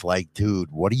it's like,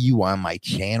 dude, what are you on my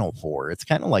channel for? It's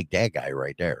kind of like that guy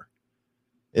right there.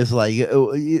 It's like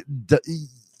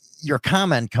your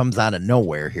comment comes out of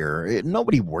nowhere here.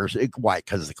 Nobody worships. Why?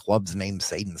 Because the club's named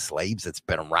Satan Slaves. It's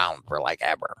been around for like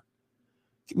ever.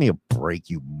 Give me a break,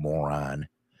 you moron.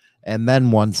 And then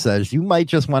one says, you might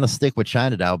just want to stick with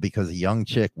China Doll because a young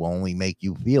chick will only make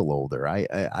you feel older.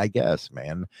 I guess,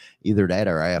 man. Either that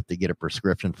or I have to get a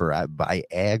prescription for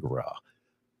Viagra.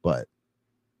 But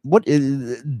what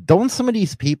is, don't some of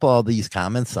these people, all these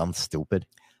comments sound stupid?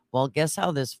 Well, guess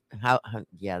how this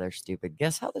yeah, they're stupid.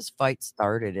 Guess how this fight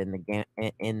started in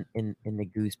the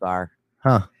Goose Bar.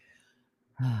 Huh.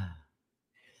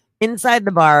 Inside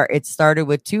the bar, it started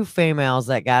with 2 females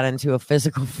that got into a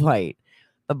physical fight.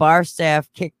 The bar staff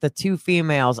kicked the 2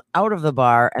 females out of the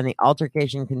bar, and the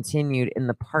altercation continued in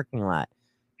the parking lot.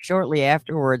 Shortly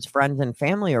afterwards, friends and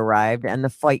family arrived, and the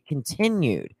fight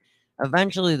continued.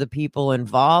 Eventually, the people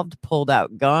involved pulled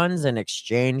out guns and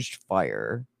exchanged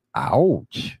fire.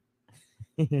 Ouch.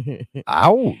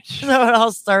 Ouch. So it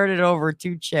all started over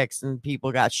 2 chicks, and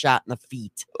people got shot in the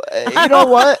feet. You know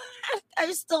what?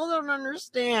 I still don't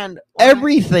understand. why.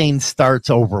 Everything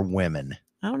starts over women.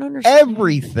 I don't understand.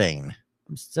 Everything.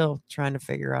 I'm still trying to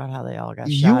figure out how they all got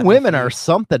shot. You in the women feet. are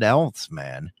something else,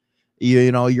 man.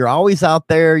 You know, you're always out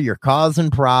there. You're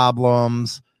causing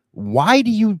problems. Why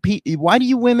do you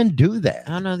women do that?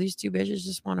 I don't know. These 2 bitches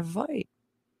just want to fight.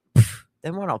 They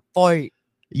want to fight.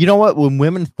 You know what? When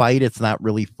women fight, it's not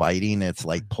really fighting. It's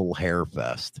like pull hair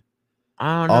fest.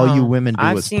 I don't know. All you women do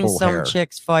I've is seen pull some hair.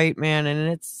 chicks fight, man,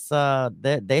 and it's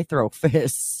they throw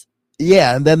fists.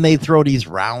 Yeah, and then they throw these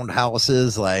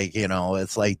roundhouses. Like, you know,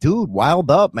 it's like, dude,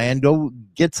 wild up, man. Go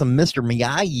get some Mr.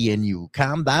 Miyagi in you.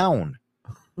 Calm down.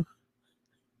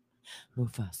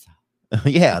 Mufasa.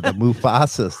 Yeah, the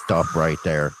Mufasa stuff right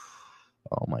there.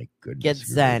 Oh my goodness. Get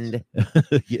zen.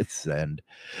 Get zen.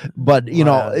 But you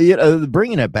know,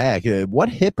 bringing it back, what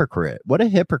hypocrite? What a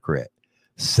hypocrite.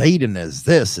 Satan is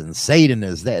this and Satan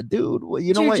is that, dude. Well,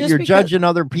 you know Dude, what? just You're because- judging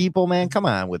other people, man. Come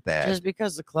on with that. Just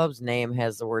because the club's name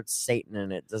has the word Satan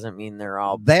in it doesn't mean they're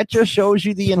all That just shows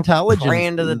you the intelligence.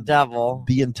 praying to the devil.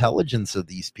 The intelligence of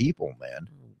these people, man.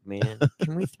 Man,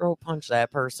 can we throw punch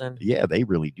that person? Yeah, they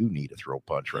really do need a throw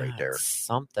punch right God, there.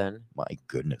 Something. My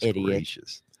goodness Idiot.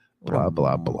 gracious. What Blah, a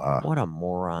blah, mo- blah. What a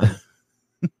moron.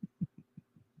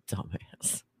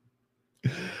 Dumbass.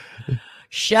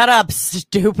 Shut up,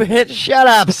 stupid. Shut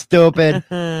up, stupid.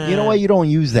 You know what? You don't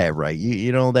use that right.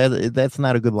 You know that's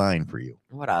not a good line for you.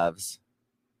 Whatevs.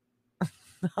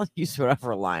 I'll use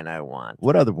whatever line I want.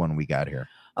 What other one we got here?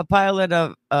 A pilot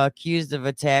accused of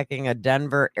attacking a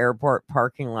Denver airport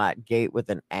parking lot gate with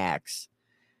an axe.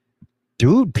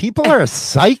 Dude, people are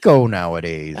psycho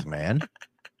nowadays, man.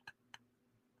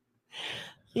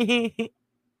 They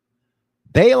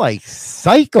like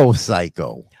psycho.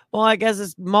 Well, I guess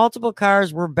it's multiple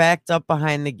cars were backed up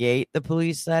behind the gate, the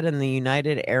police said, and the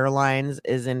United Airlines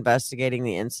is investigating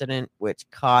the incident, which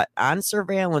caught on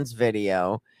surveillance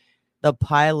video the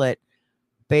pilot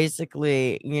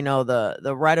basically,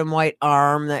 the red and white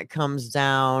arm that comes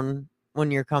down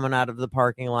when you're coming out of the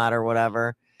parking lot or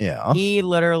whatever. Yeah. He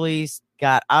literally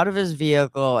got out of his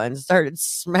vehicle and started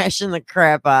smashing the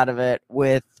crap out of it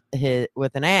with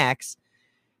an axe.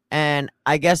 And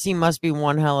I guess he must be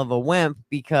one hell of a wimp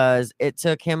because it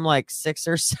took him like 6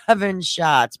 or 7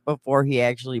 shots before he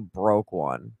actually broke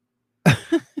one.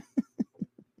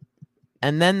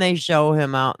 And then they show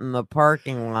him out in the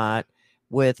parking lot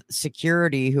with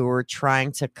security who were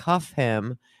trying to cuff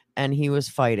him, and he was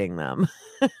fighting them.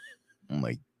 Oh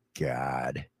my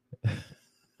God.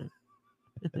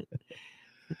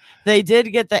 They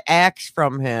did get the axe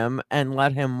from him and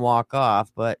let him walk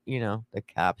off, but the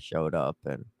cops showed up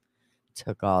and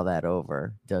took all that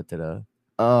over. Da-da-da.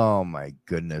 Oh my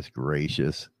goodness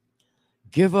gracious.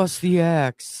 Give us the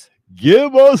axe.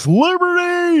 Give us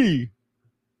liberty.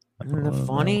 And the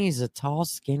funny, he's a tall,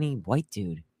 skinny white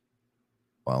dude.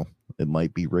 Well, it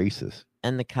might be racist.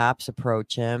 And the cops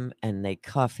approach him and they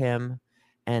cuff him.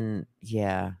 And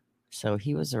yeah, so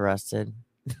he was arrested.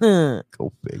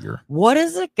 Go figure. What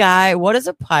is a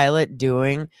pilot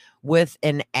doing with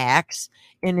an axe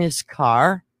in his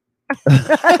car?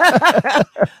 That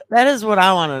is what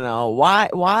I want to know.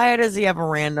 Why does he have a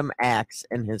random axe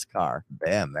in his car?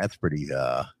 Damn, that's pretty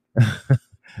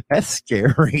that's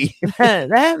scary.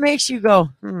 That makes you go,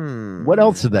 What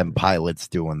else are them pilots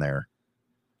doing there?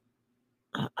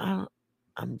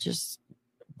 I'm just,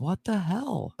 what the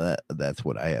hell? That's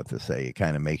what I have to say. It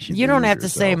kind of makes you. You don't have to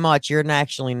say much. You're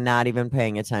actually not even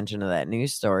paying attention to that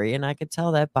news story, and I could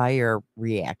tell that by your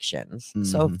reactions.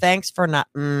 So thanks for not.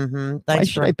 Why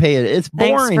should I pay it? It's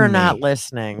boring. Thanks for not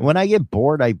listening. When I get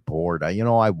bored, I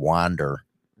wander.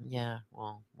 Yeah.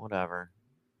 Well, whatever.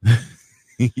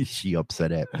 She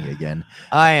upset at me again.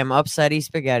 I am upsetty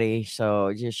spaghetti.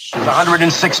 So just shoot. It's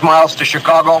 106 miles to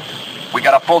Chicago. We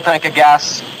got a full tank of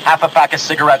gas, half a pack of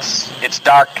cigarettes. It's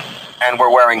dark, and we're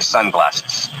wearing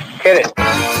sunglasses. Hit it.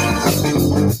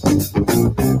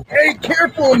 Hey,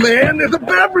 careful, man. There's a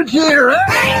beverage here.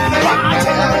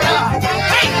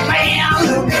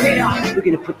 You're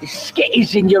gonna put the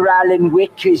skitters in your Allen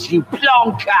Wickers, you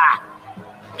plonker.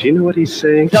 Do you know what he's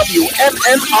saying?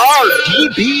 WMMR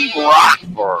DB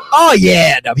Rockford. Oh,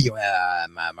 yeah.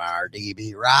 WMMR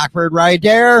DB Rockford right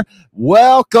there.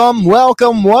 Welcome.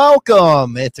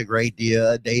 It's a great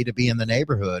day to be in the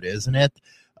neighborhood, isn't it?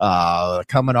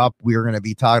 Coming up, we're going to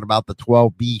be talking about the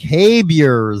 12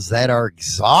 behaviors that are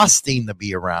exhausting to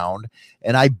be around.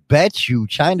 And I bet you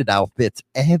Chinatown fits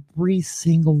every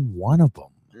single one of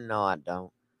them. No, I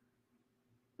don't.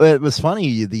 It was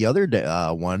funny the other day.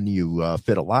 One you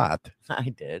fit a lot. I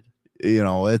did.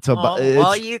 It's about.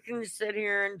 Well, you can sit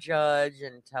here and judge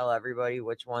and tell everybody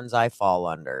which ones I fall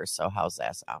under. So how's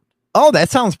that sound? Oh, that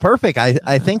sounds perfect.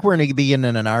 I think we're going to be in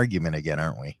an argument again,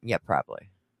 aren't we? Yeah, probably.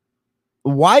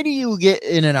 Why do you get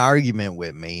in an argument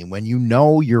with me when you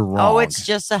know you're wrong? Oh, it's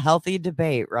just a healthy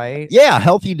debate, right? Yeah,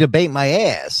 healthy debate my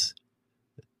ass.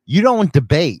 You don't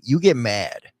debate. You get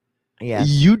mad. Yeah.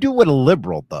 You do what a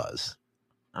liberal does.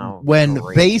 Oh, when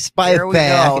great. faced by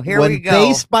facts,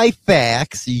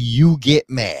 facts, you get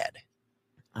mad.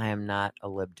 I am not a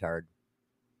libtard.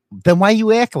 Then why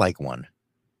you act like one?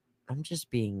 I'm just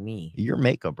being me. Your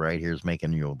makeup right here is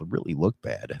making you really look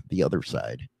bad. The other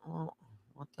side. Oh,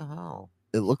 what the hell?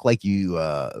 It looked like you,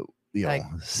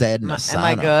 sad in a sauna. Am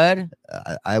I good?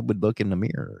 I would look in the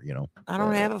mirror. I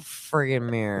don't have a friggin'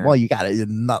 mirror. Well, you got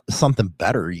something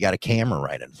better. You got a camera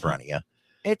right in front of you.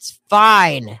 It's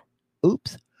fine.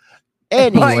 Oops.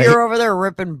 Anyway, but you're over there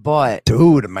ripping butt,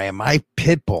 dude. Man, my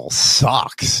pit bull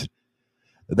sucks.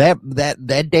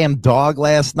 That damn dog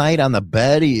last night on the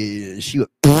bed. She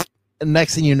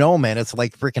next thing you know, man, it's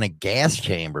like freaking a gas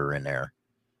chamber in there.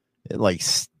 It like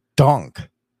stunk.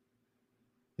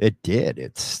 It did.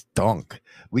 It stunk.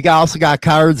 We also got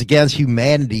Cards Against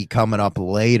Humanity coming up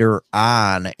later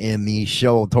on in the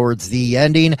show towards the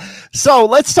ending. So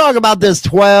let's talk about this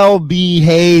 12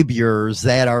 behaviors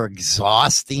that are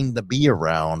exhausting to be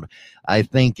around. I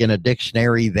think in a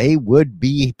dictionary, they would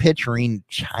be picturing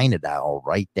Chinatown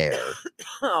right there.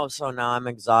 Oh, so now I'm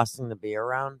exhausting to be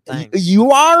around? Thanks.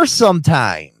 You are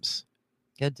sometimes.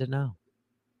 Good to know.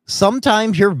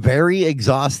 Sometimes you're very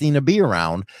exhausting to be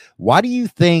around. Why do you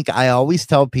think I always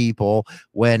tell people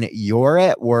when you're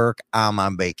at work, I'm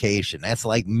on vacation? That's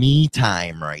like me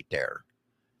time right there.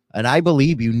 And I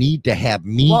believe you need to have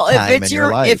me time in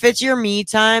your life. If it's your me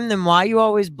time, then why are you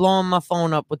always blowing my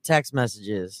phone up with text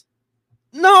messages?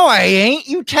 No, I ain't.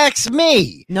 You text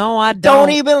me. No, I don't.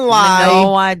 Don't even lie.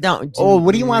 No, I don't. Oh,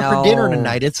 what do you want for dinner No.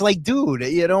 tonight? It's like, dude,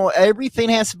 everything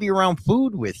has to be around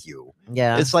food with you.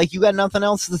 Yeah. It's like you got nothing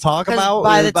else to talk 'Cause about.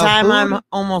 by the about time food? I'm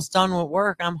almost done with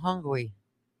work, I'm hungry.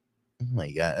 Oh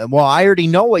my God. Well, I already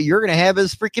know what you're going to have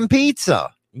is freaking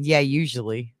pizza. Yeah,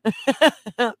 usually.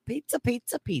 Pizza.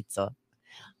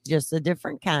 Just a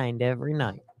different kind every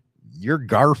night. You're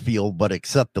Garfield, but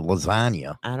except the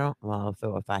lasagna. I don't, well,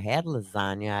 if I had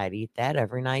lasagna, I'd eat that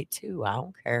every night too. I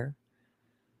don't care.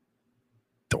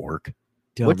 Dork.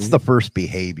 What's the first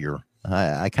behavior?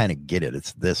 I kind of get it.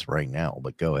 It's this right now,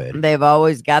 but go ahead. They've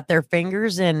always got their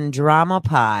fingers in drama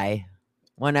pie.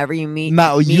 Whenever you meet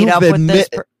Now, meet up with this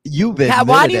you've God, admitted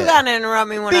why do you it. gotta interrupt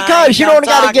me when Because you don't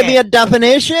got to give me a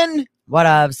definition.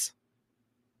 whatevs.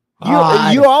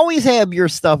 You always have your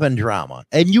stuff in drama,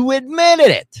 and you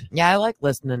admitted it. Yeah, I like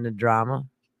listening to drama.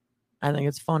 I think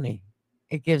it's funny.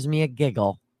 It gives me a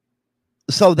giggle.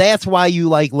 So that's why you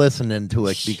like listening to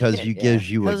it, because Shit, you yeah. gives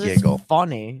you a 'Cause it's giggle.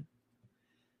 funny.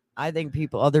 I think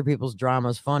other people's drama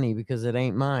is funny because it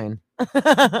ain't mine.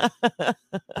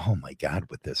 Oh my God,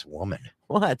 with this woman.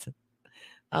 What?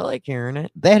 I like hearing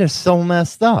it. That is so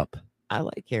messed up. I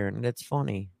like hearing it. It's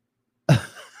funny. I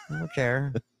don't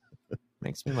care.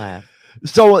 Makes me laugh.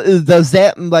 So does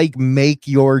that like make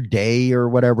your day or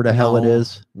whatever the hell it No.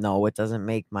 is? No, it doesn't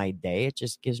make my day. It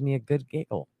just gives me a good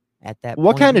giggle at that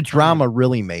What point kind in of time. drama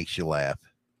really makes you laugh?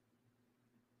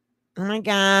 Oh my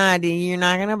God, you're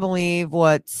not gonna believe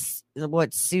what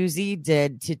Susie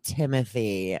did to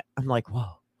Timothy. I'm like,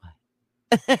 whoa.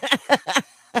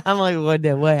 I'm like, what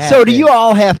happened? So do you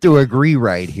all have to agree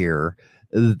right here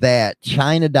that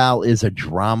China Doll is a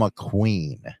drama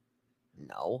queen?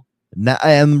 No. Now,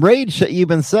 and Rage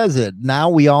even says it. Now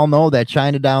we all know that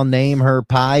China Doll named her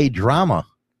pie drama.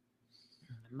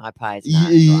 My pie's not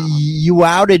drama. You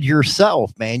outed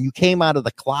yourself, man. You came out of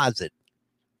the closet.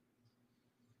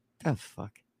 The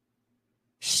fuck?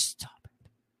 Stop it.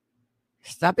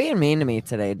 Stop being mean to me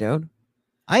today, dude.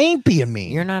 I ain't being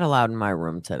mean. You're not allowed in my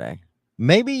room today.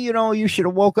 Maybe, you should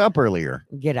have woke up earlier.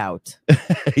 Get out.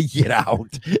 Get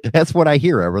out. That's what I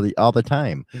hear all the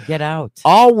time. Get out.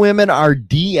 All women are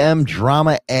DM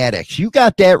drama addicts. You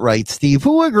got that right, Steve.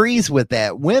 Who agrees with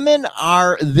that? Women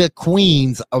are the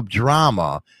queens of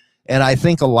drama. And I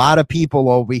think a lot of people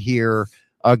over here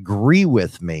agree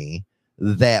with me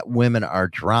that women are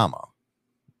drama.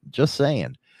 Just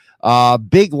saying.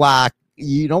 Big Lock,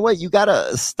 you know what? You got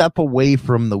to step away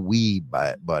from the weed,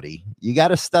 buddy. You got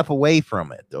to step away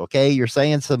from it, okay? You're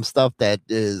saying some stuff that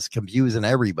is confusing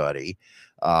everybody.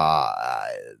 I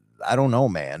don't know,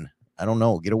 man. I don't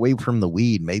know. Get away from the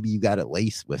weed. Maybe you got it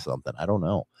laced with something. I don't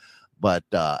know. But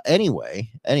anyway.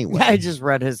 I just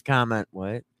read his comment.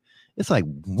 What? It's like,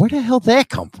 where the hell did that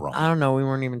come from? I don't know. We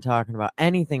weren't even talking about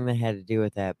anything that had to do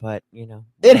with that, but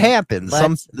It happens.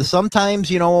 Let's- Sometimes,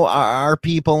 our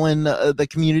people in the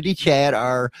community chat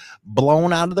are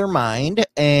blown out of their mind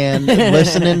and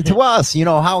listening to us. You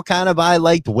know how kind of I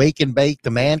liked Wake and Bake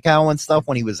the Man Cow and stuff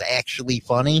when he was actually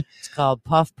funny. It's called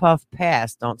Puff Puff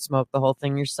Pass. Don't smoke the whole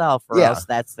thing yourself, or else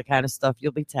that's the kind of stuff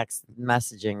you'll be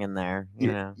messaging in there.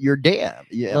 You're damn.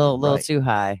 Yeah, little right. too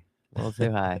high. A little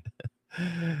too high.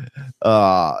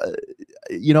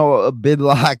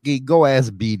 Bidlock, go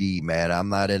ask BD, man. I'm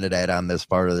not into that on this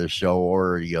part of the show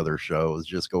or the other shows.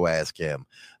 Just go ask him.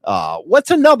 What's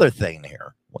another thing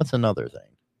here?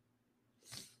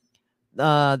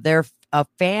 They're a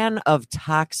fan of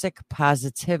toxic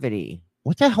positivity.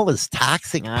 What the hell is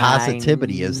toxic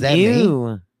positivity? Is that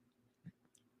me?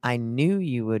 I knew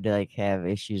you would have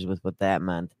issues with what that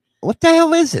meant. What the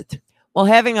hell is it? Well,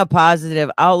 having a positive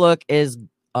outlook is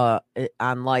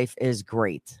on life is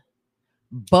great,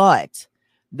 but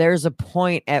there's a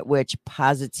point at which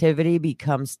positivity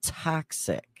becomes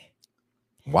toxic.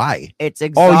 Why? It's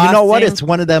exhausting. Oh, you know what? It's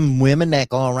one of them women that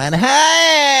go around.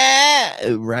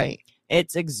 Right.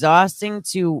 It's exhausting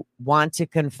to want to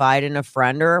confide in a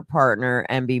friend or a partner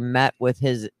and be met with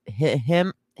this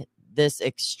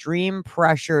extreme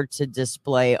pressure to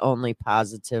display only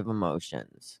positive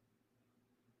emotions.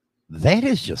 That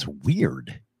is just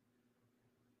weird.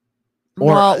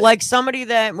 Well, like somebody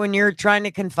that when you're trying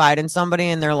to confide in somebody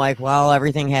and they're like, well,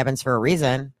 everything happens for a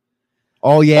reason.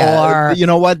 Oh, yeah. Or, you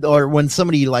know what? Or when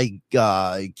somebody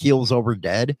keels over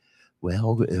dead.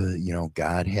 Well,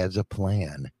 God has a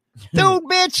plan. Dude,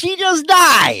 bitch, he just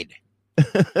died.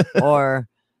 Or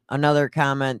another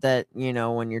comment that,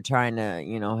 when you're trying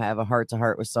to, have a heart to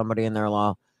heart with somebody and they're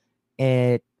like,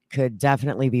 it could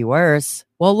definitely be worse.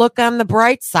 Well, look on the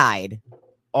bright side.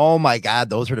 Oh my God,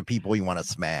 those are the people you want to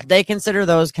smack. They consider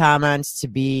those comments to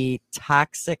be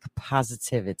toxic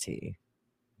positivity.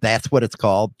 That's what it's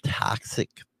called. Toxic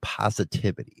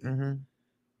positivity. Mm-hmm.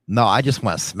 No, I just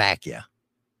want to smack you.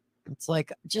 It's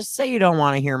like, just say you don't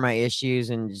want to hear my issues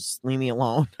and just leave me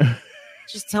alone.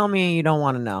 Just tell me you don't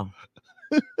want to know.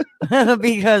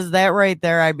 Because that right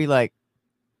there, I'd be like,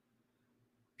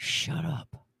 shut up.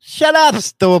 Shut up,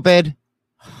 stupid.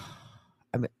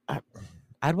 I mean,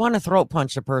 I'd want to throat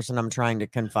punch the person I'm trying to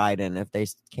confide in if they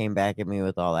came back at me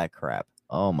with all that crap.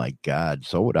 Oh my God.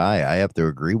 So would I. I have to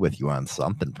agree with you on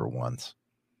something for once.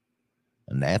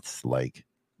 And that's like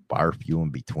far few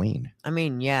in between. I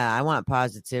mean, yeah, I want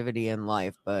positivity in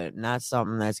life, but not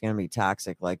something that's going to be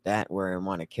toxic like that where I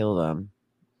want to kill them.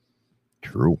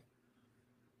 True.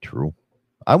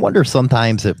 I wonder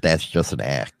sometimes if that's just an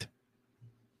act.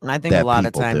 And I think a lot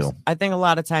of people times, do. I think a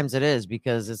lot of times it is,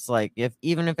 because it's like,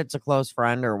 even if it's a close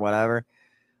friend or whatever,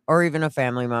 or even a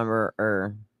family member,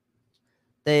 or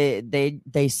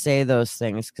they say those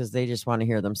things because they just want to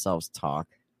hear themselves talk.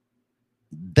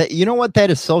 That, you know what?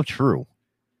 That is so true.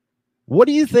 What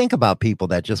do you think about people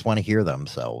that just want to hear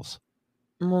themselves?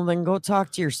 Well, then go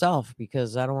talk to yourself,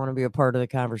 because I don't want to be a part of the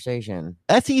conversation.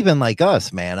 That's even like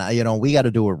us, man. We got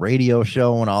to do a radio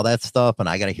show and all that stuff, and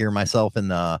I got to hear myself in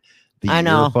the I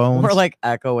know. earphones. We're like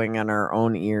echoing in our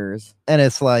own ears. And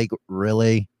it's like,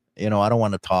 really? I don't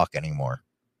want to talk anymore.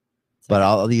 But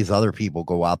all these other people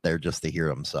go out there just to hear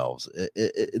themselves.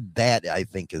 That, I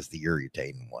think, is the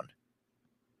irritating one.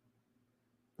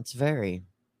 It's very.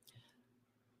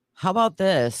 How about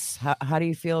this? How do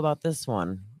you feel about this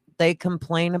one? They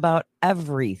complain about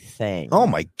everything. Oh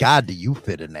my God, do you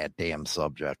fit in that damn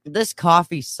subject? This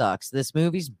coffee sucks. This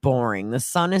movie's boring. The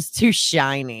sun is too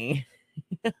shiny.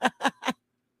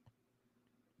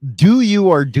 Do you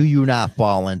or do you not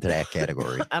fall into that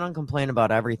category? I don't complain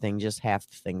about everything, just half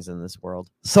the things in this world.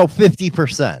 So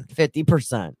 50%.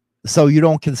 50%. So you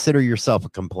don't consider yourself a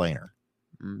complainer?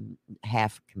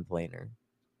 Half complainer.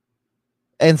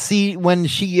 And see, when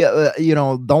she,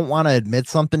 don't want to admit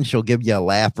something, she'll give you a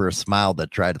laugh or a smile to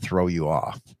try to throw you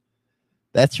off.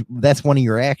 That's one of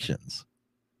your actions.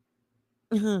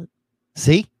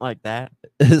 See? Like that.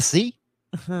 See?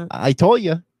 I told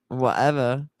you.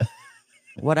 Whatever.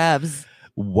 Whatevs.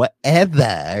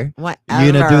 Whatever. Whatever.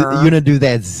 You gonna do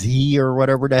that Z or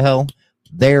whatever the hell?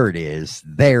 There it is.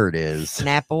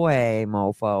 Snap away,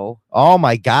 mofo. Oh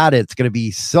my God, it's gonna be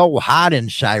so hot in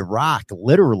Chirac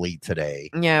literally today.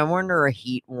 Yeah, we're under a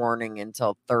heat warning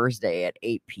until Thursday at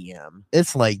 8 p.m.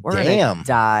 It's like, We're damn, gonna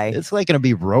die. it's like gonna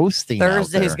be roasting.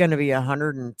 Thursday's gonna be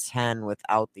 110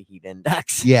 without the heat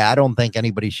index. Yeah, I don't think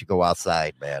anybody should go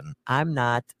outside, man. I'm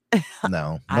not.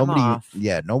 No, I'm nobody. off.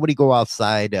 Yeah, nobody go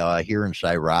outside here in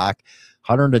Chirac.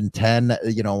 110.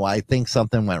 I think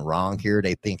something went wrong here.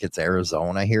 They think it's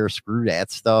Arizona here. Screw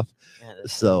that stuff. Yeah,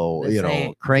 So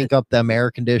this crank up them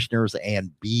air conditioners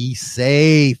and be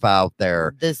safe out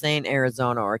there. This ain't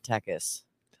Arizona or Texas.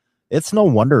 It's no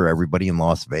wonder everybody in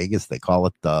Las Vegas, they call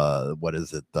it the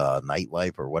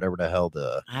nightlife or whatever the hell.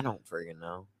 I don't friggin'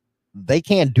 know. They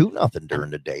can't do nothing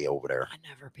during the day over there. I've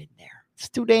never been there. It's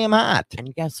too damn hot.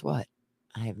 And guess what?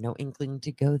 I have no inkling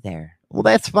to go there. Well,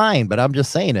 that's fine, but I'm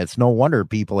just saying it's no wonder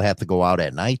people have to go out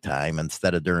at nighttime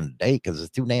instead of during the day because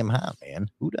it's too damn hot, man.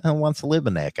 Who the hell wants to live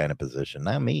in that kind of position?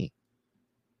 Not me.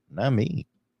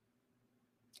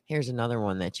 Here's another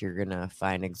one that you're gonna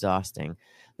find exhausting.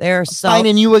 They're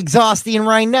finding you exhausting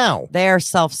right now. They are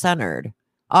self-centered.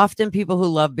 Often people who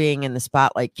love being in the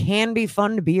spotlight can be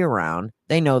fun to be around.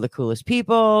 They know the coolest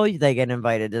people. They get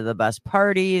invited to the best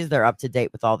parties. They're up to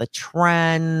date with all the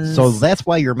trends. So that's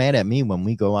why you're mad at me when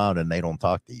we go out and they don't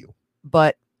talk to you.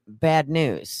 But bad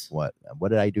news. What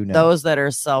did I do now? Those that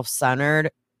are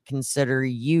self-centered consider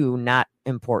you not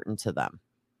important to them.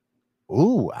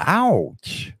 Ooh,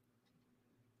 ouch.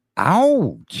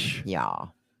 Ouch. Yeah.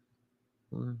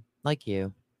 Like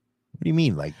you. What do you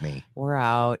mean, like me? We're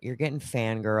out. You're getting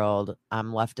fangirled.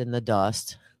 I'm left in the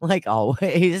dust, like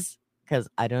always, because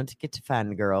I don't get to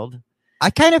fangirled.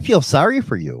 I kind of feel sorry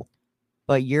for you.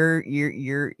 But you're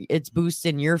it's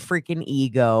boosting your freaking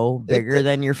ego bigger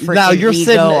than your freaking you're ego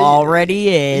sitting, already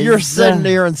is. You're sitting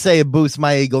there and say it boosts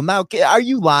my ego. Now, are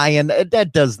you lying?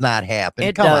 That does not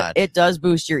happen. Come on. It does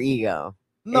boost your ego.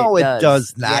 No, it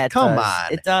does not. Yeah, Come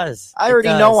on. It does. I already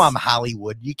know I'm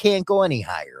Hollywood. You can't go any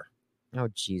higher. Oh,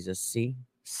 Jesus. See?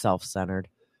 Self-centered.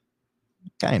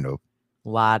 Kind of.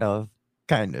 Lot of.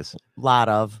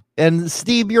 And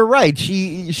Steve, you're right.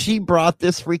 She brought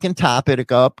this freaking topic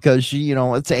up because she,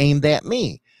 it's aimed at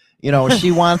me.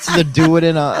 She wants to do it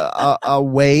in a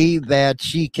way that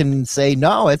she can say,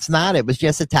 no, it's not. It was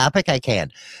just a topic I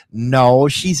can't. No,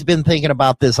 she's been thinking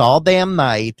about this all damn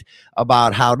night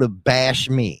about how to bash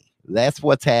me. That's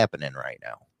what's happening right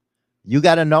now. You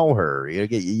got to know her. You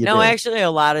No, do. actually,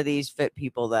 a lot of these fit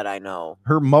people that I know.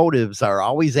 Her motives are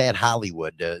always at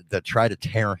Hollywood to try to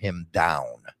tear him down.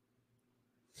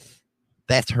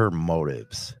 That's her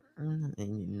motives.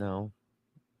 No.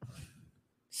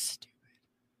 Stupid.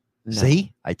 No.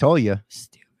 See, I told you.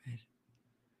 Stupid.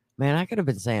 Man, I could have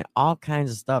been saying all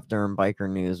kinds of stuff during biker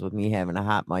news with me having a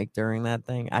hot mic during that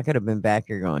thing. I could have been back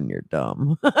here going, "You're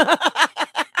dumb."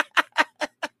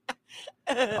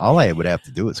 All I would have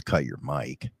to do is cut your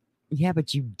mic. Yeah,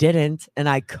 but you didn't, and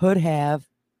I could have.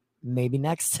 Maybe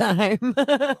next time.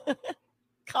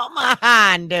 Come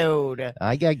on, dude.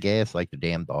 I got gas like the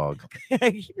damn dog.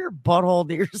 Your butthole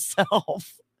to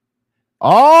yourself.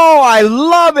 Oh, I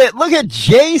love it. Look at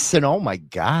Jason. Oh my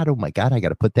God. I got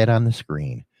to put that on the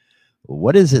screen.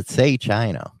 What does it say,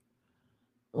 China?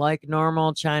 Like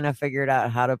normal, China figured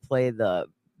out how to play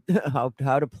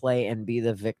how to play and be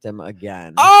the victim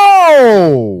again.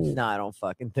 Oh! No, I don't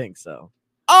fucking think so.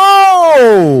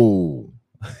 Oh!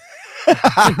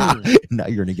 Now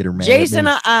you're gonna get her mad. Jason,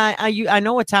 at me. I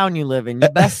know what town you live in. You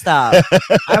best stop.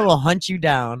 I will hunt you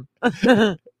down.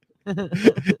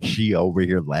 She over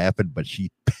here laughing, but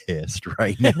she's pissed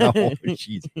right now.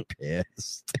 She's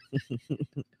pissed.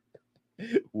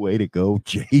 Way to go,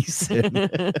 Jason.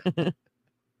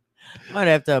 Might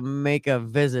have to make a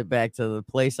visit back to the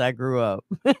place I grew up.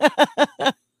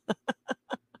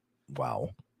 Wow.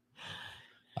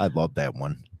 I love that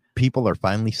one. People are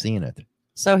finally seeing it.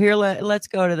 So here, let's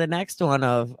go to the next one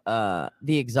of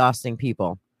the exhausting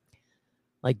people,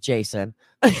 like Jason.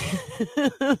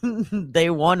 They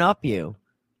one up you.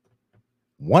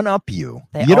 One up you.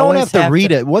 They You don't always have to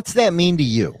read it. What's that mean to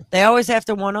you? They always have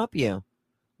to one up you.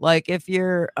 Like if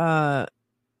you go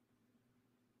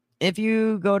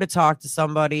to talk to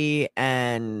somebody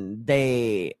and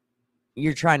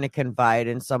you're trying to confide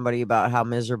in somebody about how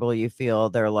miserable you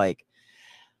feel, they're like,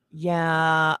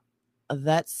 yeah,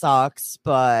 that sucks,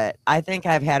 but I think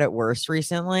I've had it worse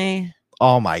recently.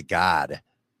 Oh my God.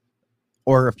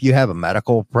 Or if you have a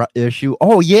medical issue.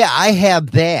 Oh yeah, I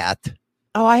have that.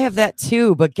 Oh, I have that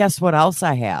too, but guess what else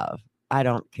I have? I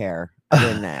don't care. I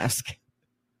didn't ask.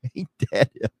 Ain't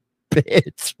that a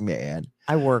bitch, man?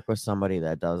 I work with somebody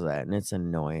that does that, and it's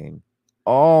annoying.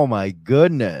 Oh my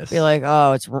goodness. Be like,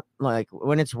 oh, it's like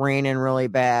when it's raining really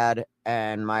bad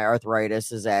and my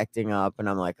arthritis is acting up, and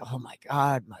I'm like, oh my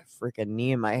God, my freaking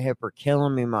knee and my hip are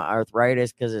killing me, my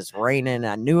arthritis, because it's raining.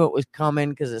 I knew it was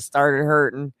coming because it started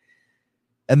hurting.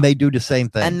 And they do the same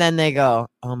thing. And then they go,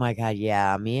 oh my God,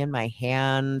 yeah, me and my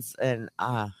hands, and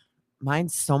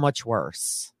mine's so much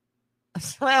worse.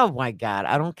 Oh my God,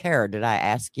 I don't care. Did I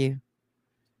ask you?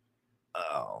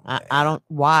 Oh, I don't.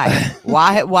 Why?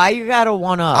 Why you gotta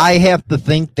one up? I have to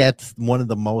think that's one of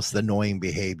the most annoying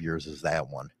behaviors is that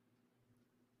one.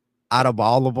 Out of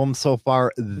all of them so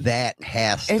far, that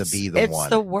has to be the one. It's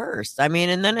the worst. I mean,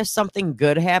 and then if something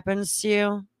good happens to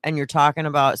you and you're talking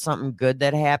about something good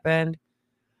that happened,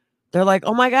 they're like,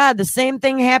 oh my God, the same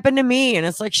thing happened to me. And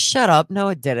it's like, shut up. No,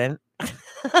 it didn't.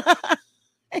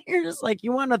 You're just like,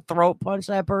 you want to throat punch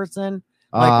that person?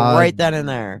 Like right then and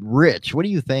there. Rich, what do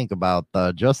you think about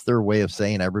just their way of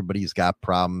saying everybody's got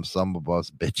problems? Some of us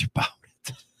bitch about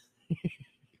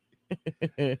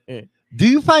it. Do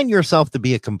you find yourself to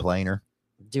be a complainer?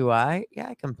 Do I? Yeah,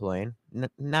 I complain.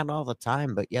 Not all the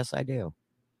time, but yes, I do.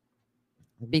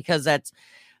 Because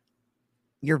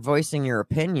you're voicing your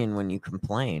opinion when you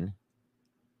complain.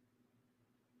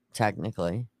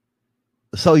 Technically.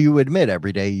 So you admit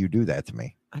every day you do that to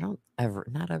me. I don't ever,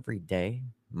 not every day.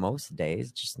 Most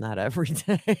days, just not every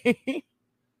day.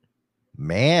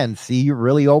 Man, see, you're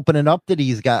really opening up to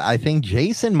these guys. I think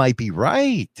Jason might be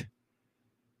right.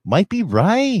 Might be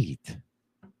right.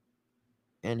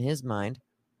 In his mind.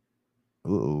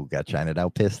 Ooh, got China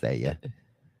out pissed at you.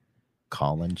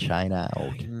 Calling China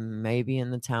out. Maybe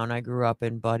in the town I grew up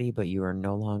in, buddy, but you are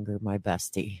no longer my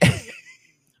bestie.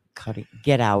 Cutting.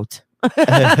 Get out.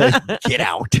 Get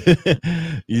out.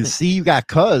 You see, you got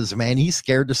Cuz, man. He's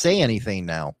scared to say anything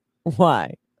now.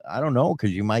 Why? I don't know,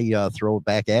 because you might throw it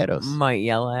back at us. Might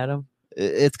yell at him.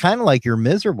 It's kind of like you're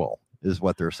miserable, is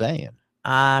what they're saying.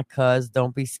 Cuz,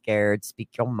 don't be scared. Speak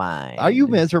your mind. Are you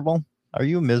miserable? Are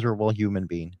you a miserable human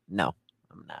being? No,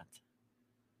 I'm not.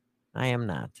 I am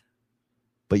not.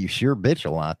 But you sure bitch a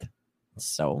lot.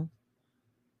 So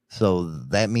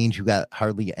that means you got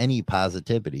hardly any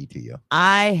positivity to you.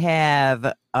 I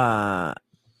have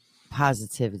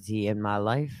positivity in my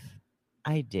life.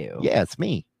 I do. Yeah, it's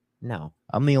me. No.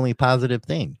 I'm the only positive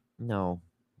thing. No.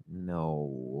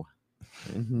 No.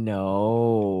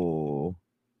 No.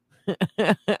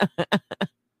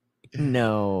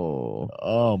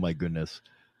 Oh my goodness.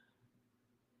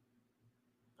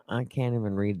 I can't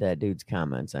even read that dude's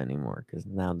comments anymore because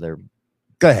now they're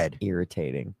Go ahead.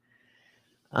 irritating.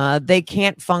 They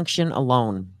can't function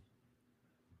alone.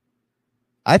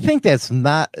 I think that's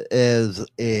not as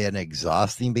an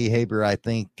exhausting behavior. I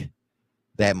think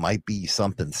that might be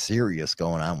something serious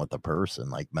going on with the person,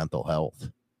 like mental health.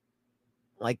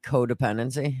 Like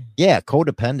codependency. Yeah,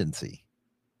 codependency.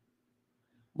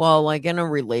 Well, like in a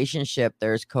relationship,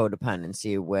 there's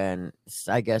codependency when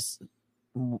I guess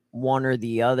one or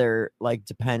the other like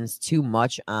depends too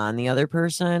much on the other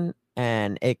person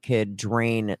and it could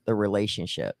drain the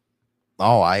relationship.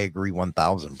 Oh, I agree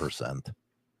 1000%.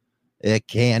 It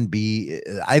can be.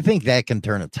 I think that can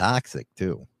turn it toxic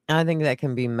too. I think that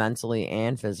can be mentally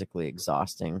and physically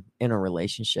exhausting in a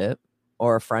relationship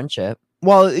or a friendship.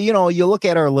 Well, you know, you look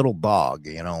at our little dog,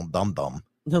 you know, Dum Dum.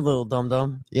 The little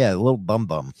dum-dum. Yeah, little Dum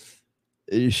Dum.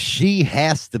 She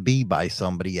has to be by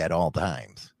somebody at all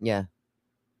times. Yeah,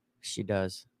 she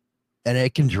does. And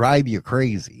it can drive you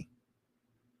crazy.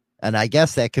 And I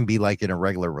guess that can be like in a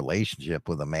regular relationship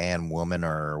with a man, woman,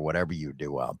 or whatever you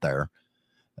do out there.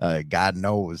 God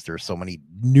knows there's so many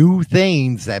new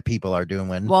things that people are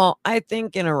doing. Well, I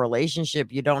think in a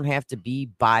relationship, you don't have to be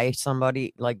by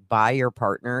somebody, like by your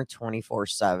partner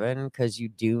 24/7, because you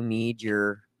do need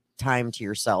your time to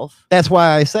yourself. That's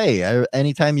why I say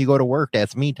anytime you go to work,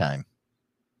 that's me time.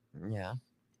 Yeah.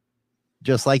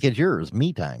 Just like it's yours,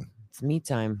 me time. It's me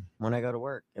time when I go to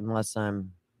work, unless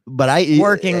I'm but I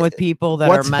working with people that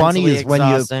what's are mentally funny is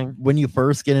exhausting. when you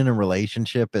first get in a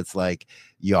relationship, it's like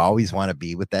you always want to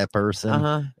be with that person.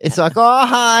 Uh-huh. It's like, oh,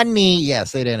 honey. Yeah,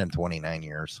 say that in 29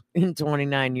 years. In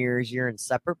 29 years, you're in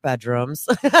separate bedrooms.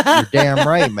 You're damn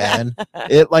right, man.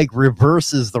 It like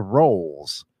reverses the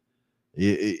roles.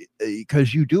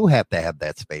 Because you do have to have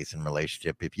that space in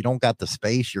relationship. If you don't got the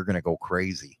space, you're going to go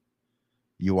crazy.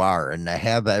 You are. And to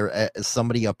have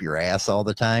somebody up your ass all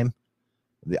the time,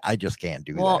 I just can't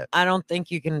do that. I don't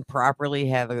think you can properly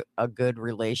have a good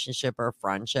relationship or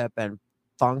friendship and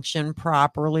function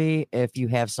properly if you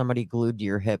have somebody glued to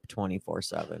your hip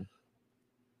 24/7.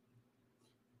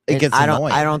 It gets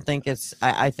annoying. I don't think it's.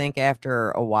 I think after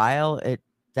a while,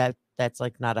 that's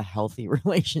like not a healthy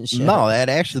relationship. No, that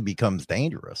actually becomes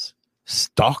dangerous,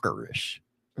 stalkerish,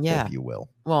 yeah, if you will.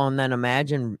 Well, and then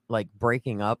imagine like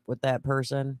breaking up with that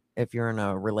person if you're in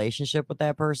a relationship with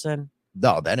that person.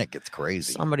 No, then it gets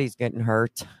crazy. Somebody's getting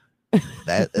hurt.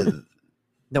 That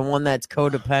the one that's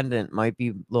codependent might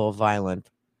be a little violent.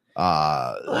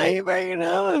 Why are you breaking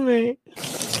up with me?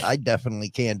 I definitely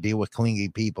can't deal with clingy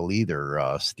people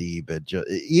either, Steve.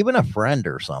 Even a friend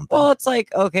or something. Well, it's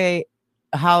like, okay,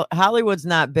 Hollywood's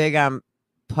not big on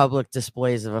public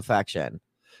displays of affection.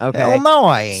 Okay. Hell no,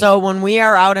 I ain't. So when we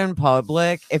are out in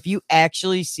public, if you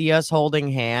actually see us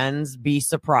holding hands, be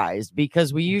surprised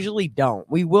because we usually don't.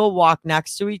 We will walk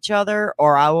next to each other,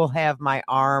 or I will have my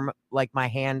arm, like my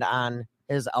hand on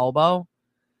his elbow.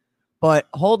 But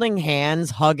holding hands,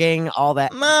 hugging, all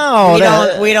that.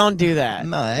 No, we don't do that.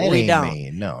 No, that we ain't don't. me.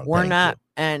 No, we're not.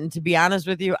 You. And to be honest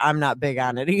with you, I'm not big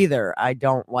on it either. I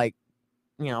don't like,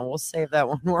 we'll save that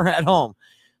when we're at home.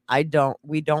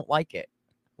 We don't like it.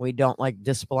 We don't like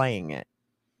displaying it.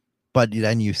 But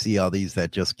then you see all these that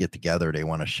just get together. They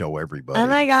want to show everybody. Oh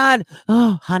my God.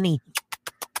 Oh, honey.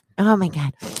 Oh my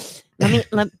God.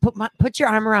 Put your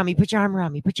arm around me. Put your arm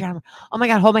around me. Put your arm. Oh my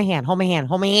God. Hold my hand. Hold my hand.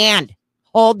 Hold my hand.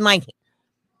 Hold my,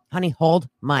 honey, hold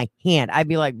my hand. I'd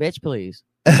be like, bitch, please.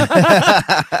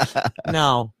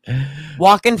 No.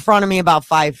 Walk in front of me about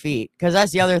 5 feet. Because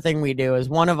that's the other thing we do is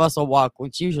one of us will walk,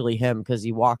 which usually him because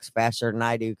he walks faster than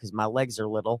I do because my legs are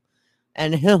little.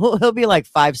 And he'll be like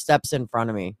 5 steps in front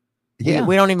of me. Yeah.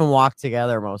 We don't even walk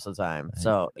together most of the time.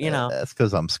 So, That's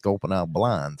because I'm scoping out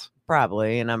blondes.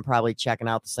 Probably. And I'm probably checking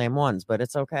out the same ones. But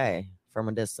it's okay from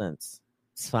a distance.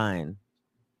 It's fine.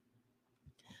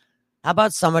 How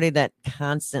about somebody that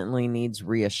constantly needs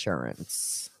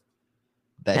reassurance?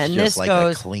 That's just like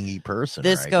a clingy person.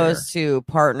 This goes to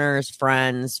partners,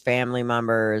 friends, family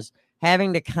members.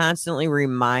 Having to constantly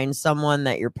remind someone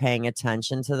that you're paying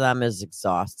attention to them is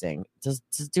exhausting.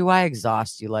 Do I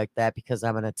exhaust you like that because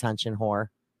I'm an attention whore?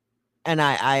 And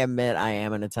I admit I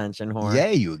am an attention whore. Yeah,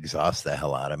 you exhaust the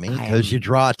hell out of me because you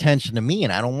draw attention to me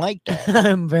and I don't like that.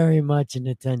 I'm very much an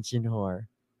attention whore.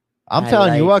 I'm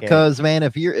telling you what, cuz man,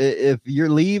 if you're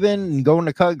leaving and going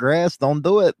to cut grass, don't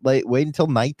do it. Like wait until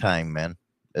nighttime, man.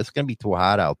 It's gonna be too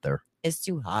hot out there. It's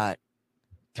too hot.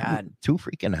 God, too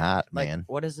freaking hot, man.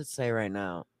 What does it say right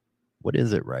now? What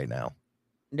is it right now?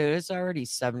 Dude, it's already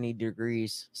 70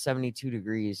 degrees, 72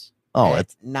 degrees. Oh,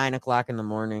 it's 9 o'clock in the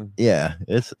morning. Yeah,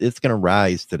 it's gonna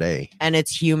rise today. And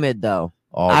it's humid though.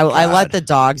 Oh, I let the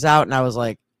dogs out and I was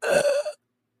like,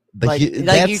 Like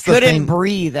you couldn't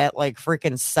breathe at like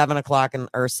freaking 7 o'clock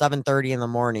or 7:30 in the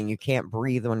morning. You can't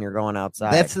breathe when you're going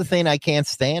outside. That's the thing I can't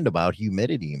stand about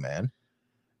humidity, man.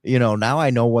 You know, now I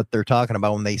know what they're talking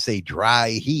about when they say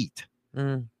dry heat.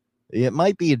 It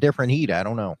might be a different heat. I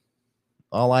don't know.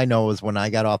 All I know is when I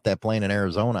got off that plane in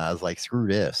Arizona, I was like, screw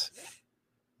this.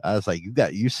 I was like,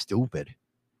 you stupid.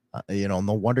 You know,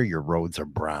 no wonder your roads are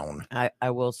brown. I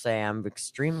will say I'm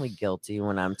extremely guilty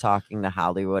when I'm talking to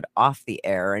Hollywood off the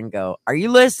air and go, are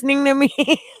you listening to me?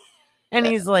 And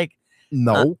he's like,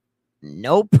 no.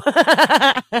 Nope.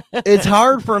 It's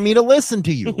hard for me to listen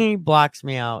to you. He blocks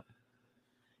me out.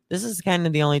 This is kind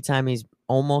of the only time he's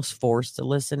almost forced to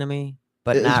listen to me,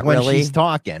 but it's not when really. She's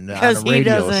talking on a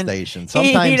radio station.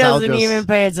 Sometimes he doesn't even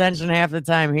pay attention half the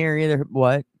time here either.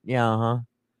 What? Yeah,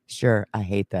 sure. I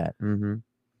hate that.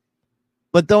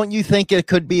 But don't you think it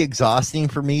could be exhausting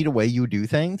for me the way you do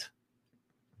things?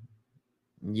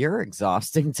 You're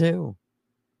exhausting too.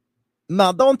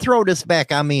 No, don't throw this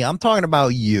back on me. I'm talking about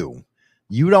you.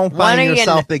 You don't find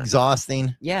yourself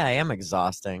exhausting? Yeah, I am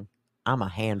exhausting. I'm a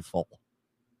handful.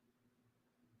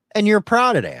 And you're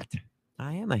proud of that.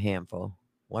 I am a handful.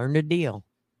 Learn to deal.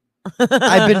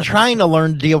 I've been trying to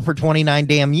learn to deal for 29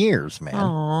 damn years, man.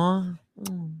 Aww.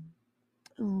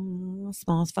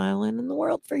 Smallest violin in the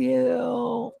world for you.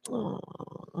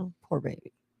 Oh, poor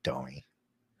baby. Dummy.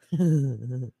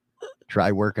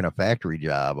 Try working a factory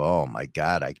job. Oh my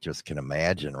God, I just can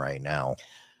imagine right now.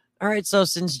 All right, so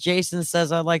since Jason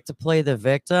says I like to play the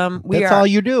victim, that's all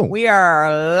you do. We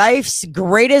are life's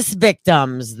greatest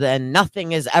victims. Then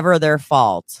nothing is ever their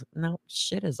fault. No,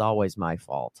 shit is always my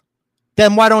fault.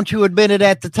 Then why don't you admit it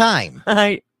at the time?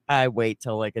 I wait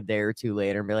till like a day or two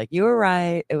later and be like, you were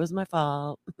right. It was my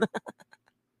fault.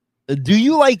 Do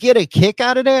you like get a kick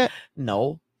out of that?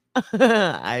 No.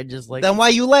 I just like. Then why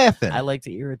are you laughing? I like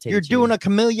to irritate you. You're doing a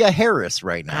Camellia Harris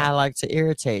right now. I like to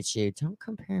irritate you. Don't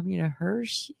compare me to her.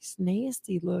 She's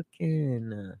nasty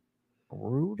looking.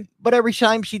 Rude. But every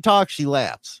time she talks, she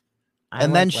laughs.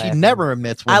 And then she never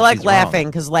admits when I like she's laughing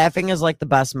wrong. because laughing is like the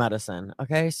best medicine.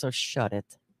 Okay, so shut it.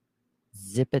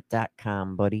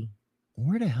 Zipit.com, buddy.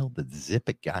 Where the hell did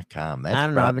zipit.com? I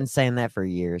don't know. I've been saying that for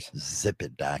years.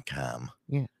 Zipit.com.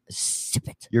 Yeah. Zip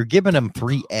it. You're giving them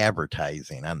free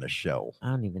advertising on the show. I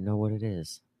don't even know what it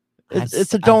is.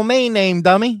 It's a domain name,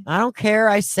 dummy. I don't care.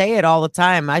 I say it all the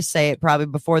time. I say it probably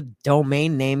before the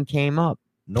domain name came up.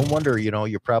 No wonder,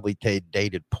 you probably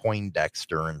dated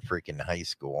Poindexter in freaking high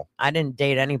school. I didn't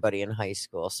date anybody in high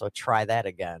school, so try that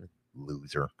again.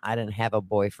 Loser. I didn't have a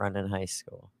boyfriend in high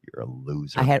school. You're a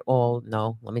loser.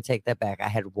 No, let me take that back. I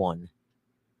had one.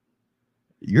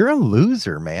 You're a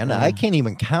loser, man. I can't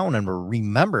even count and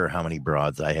remember how many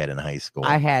broads I had in high school.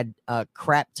 I had a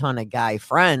crap ton of guy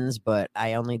friends, but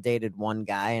I only dated one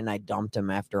guy and I dumped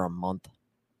him after a month.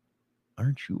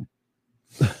 Aren't you?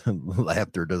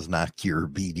 Laughter does not cure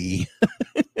BD.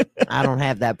 I don't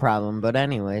have that problem, but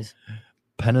anyways.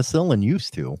 Penicillin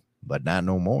used to, but not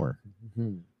no more.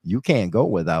 You can't go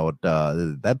without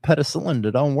that penicillin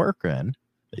that don't work, man.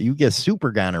 You get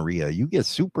super gonorrhea. You get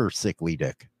super sickly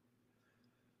dick.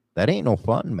 That ain't no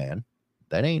fun, man.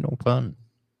 That ain't no fun.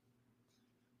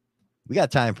 We got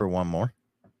time for one more.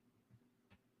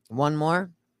 One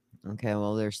more? Okay,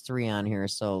 well, there's 3 on here,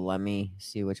 so let me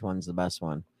see which one's the best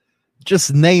one.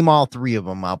 Just name all 3 of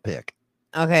them. I'll pick.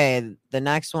 Okay, the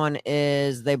next one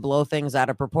is they blow things out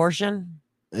of proportion.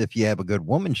 If you have a good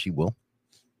woman, she will.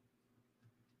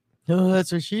 Oh,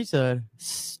 that's what she said.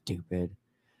 Stupid.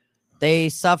 They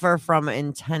suffer from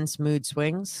intense mood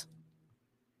swings.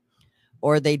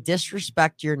 Or they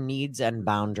disrespect your needs and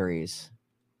boundaries.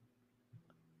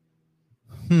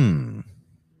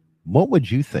 What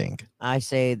would you think? I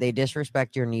say they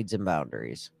disrespect your needs and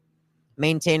boundaries.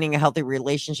 Maintaining a healthy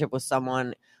relationship with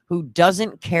someone who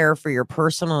doesn't care for your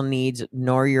personal needs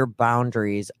nor your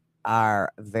boundaries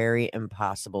are very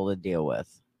impossible to deal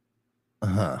with.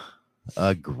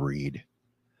 Agreed.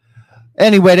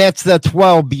 Anyway, that's the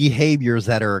 12 behaviors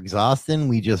that are exhausting.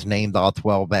 We just named all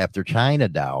 12 after China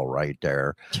Doll right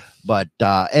there. But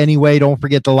anyway, don't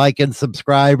forget to like and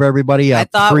subscribe, everybody. I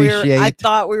thought we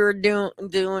were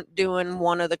doing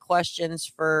one of the questions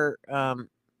for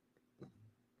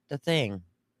the thing.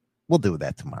 We'll do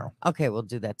that tomorrow. Okay, we'll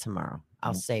do that tomorrow.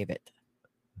 I'll save it.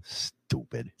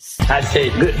 Stupid. I say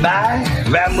goodbye,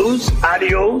 vamoose,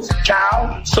 adios,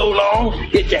 ciao, so long,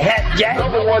 get your hat jack.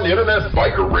 #1 internet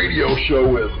biker radio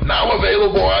show is now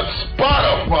available on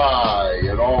Spotify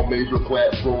and all major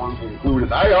platforms, including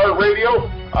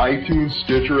iHeartRadio, iTunes,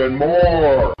 Stitcher, and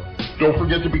more. Don't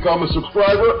forget to become a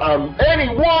subscriber on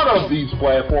any one of these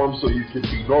platforms so you can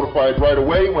be notified right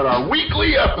away when our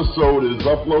weekly episode is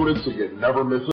uploaded so you never miss it.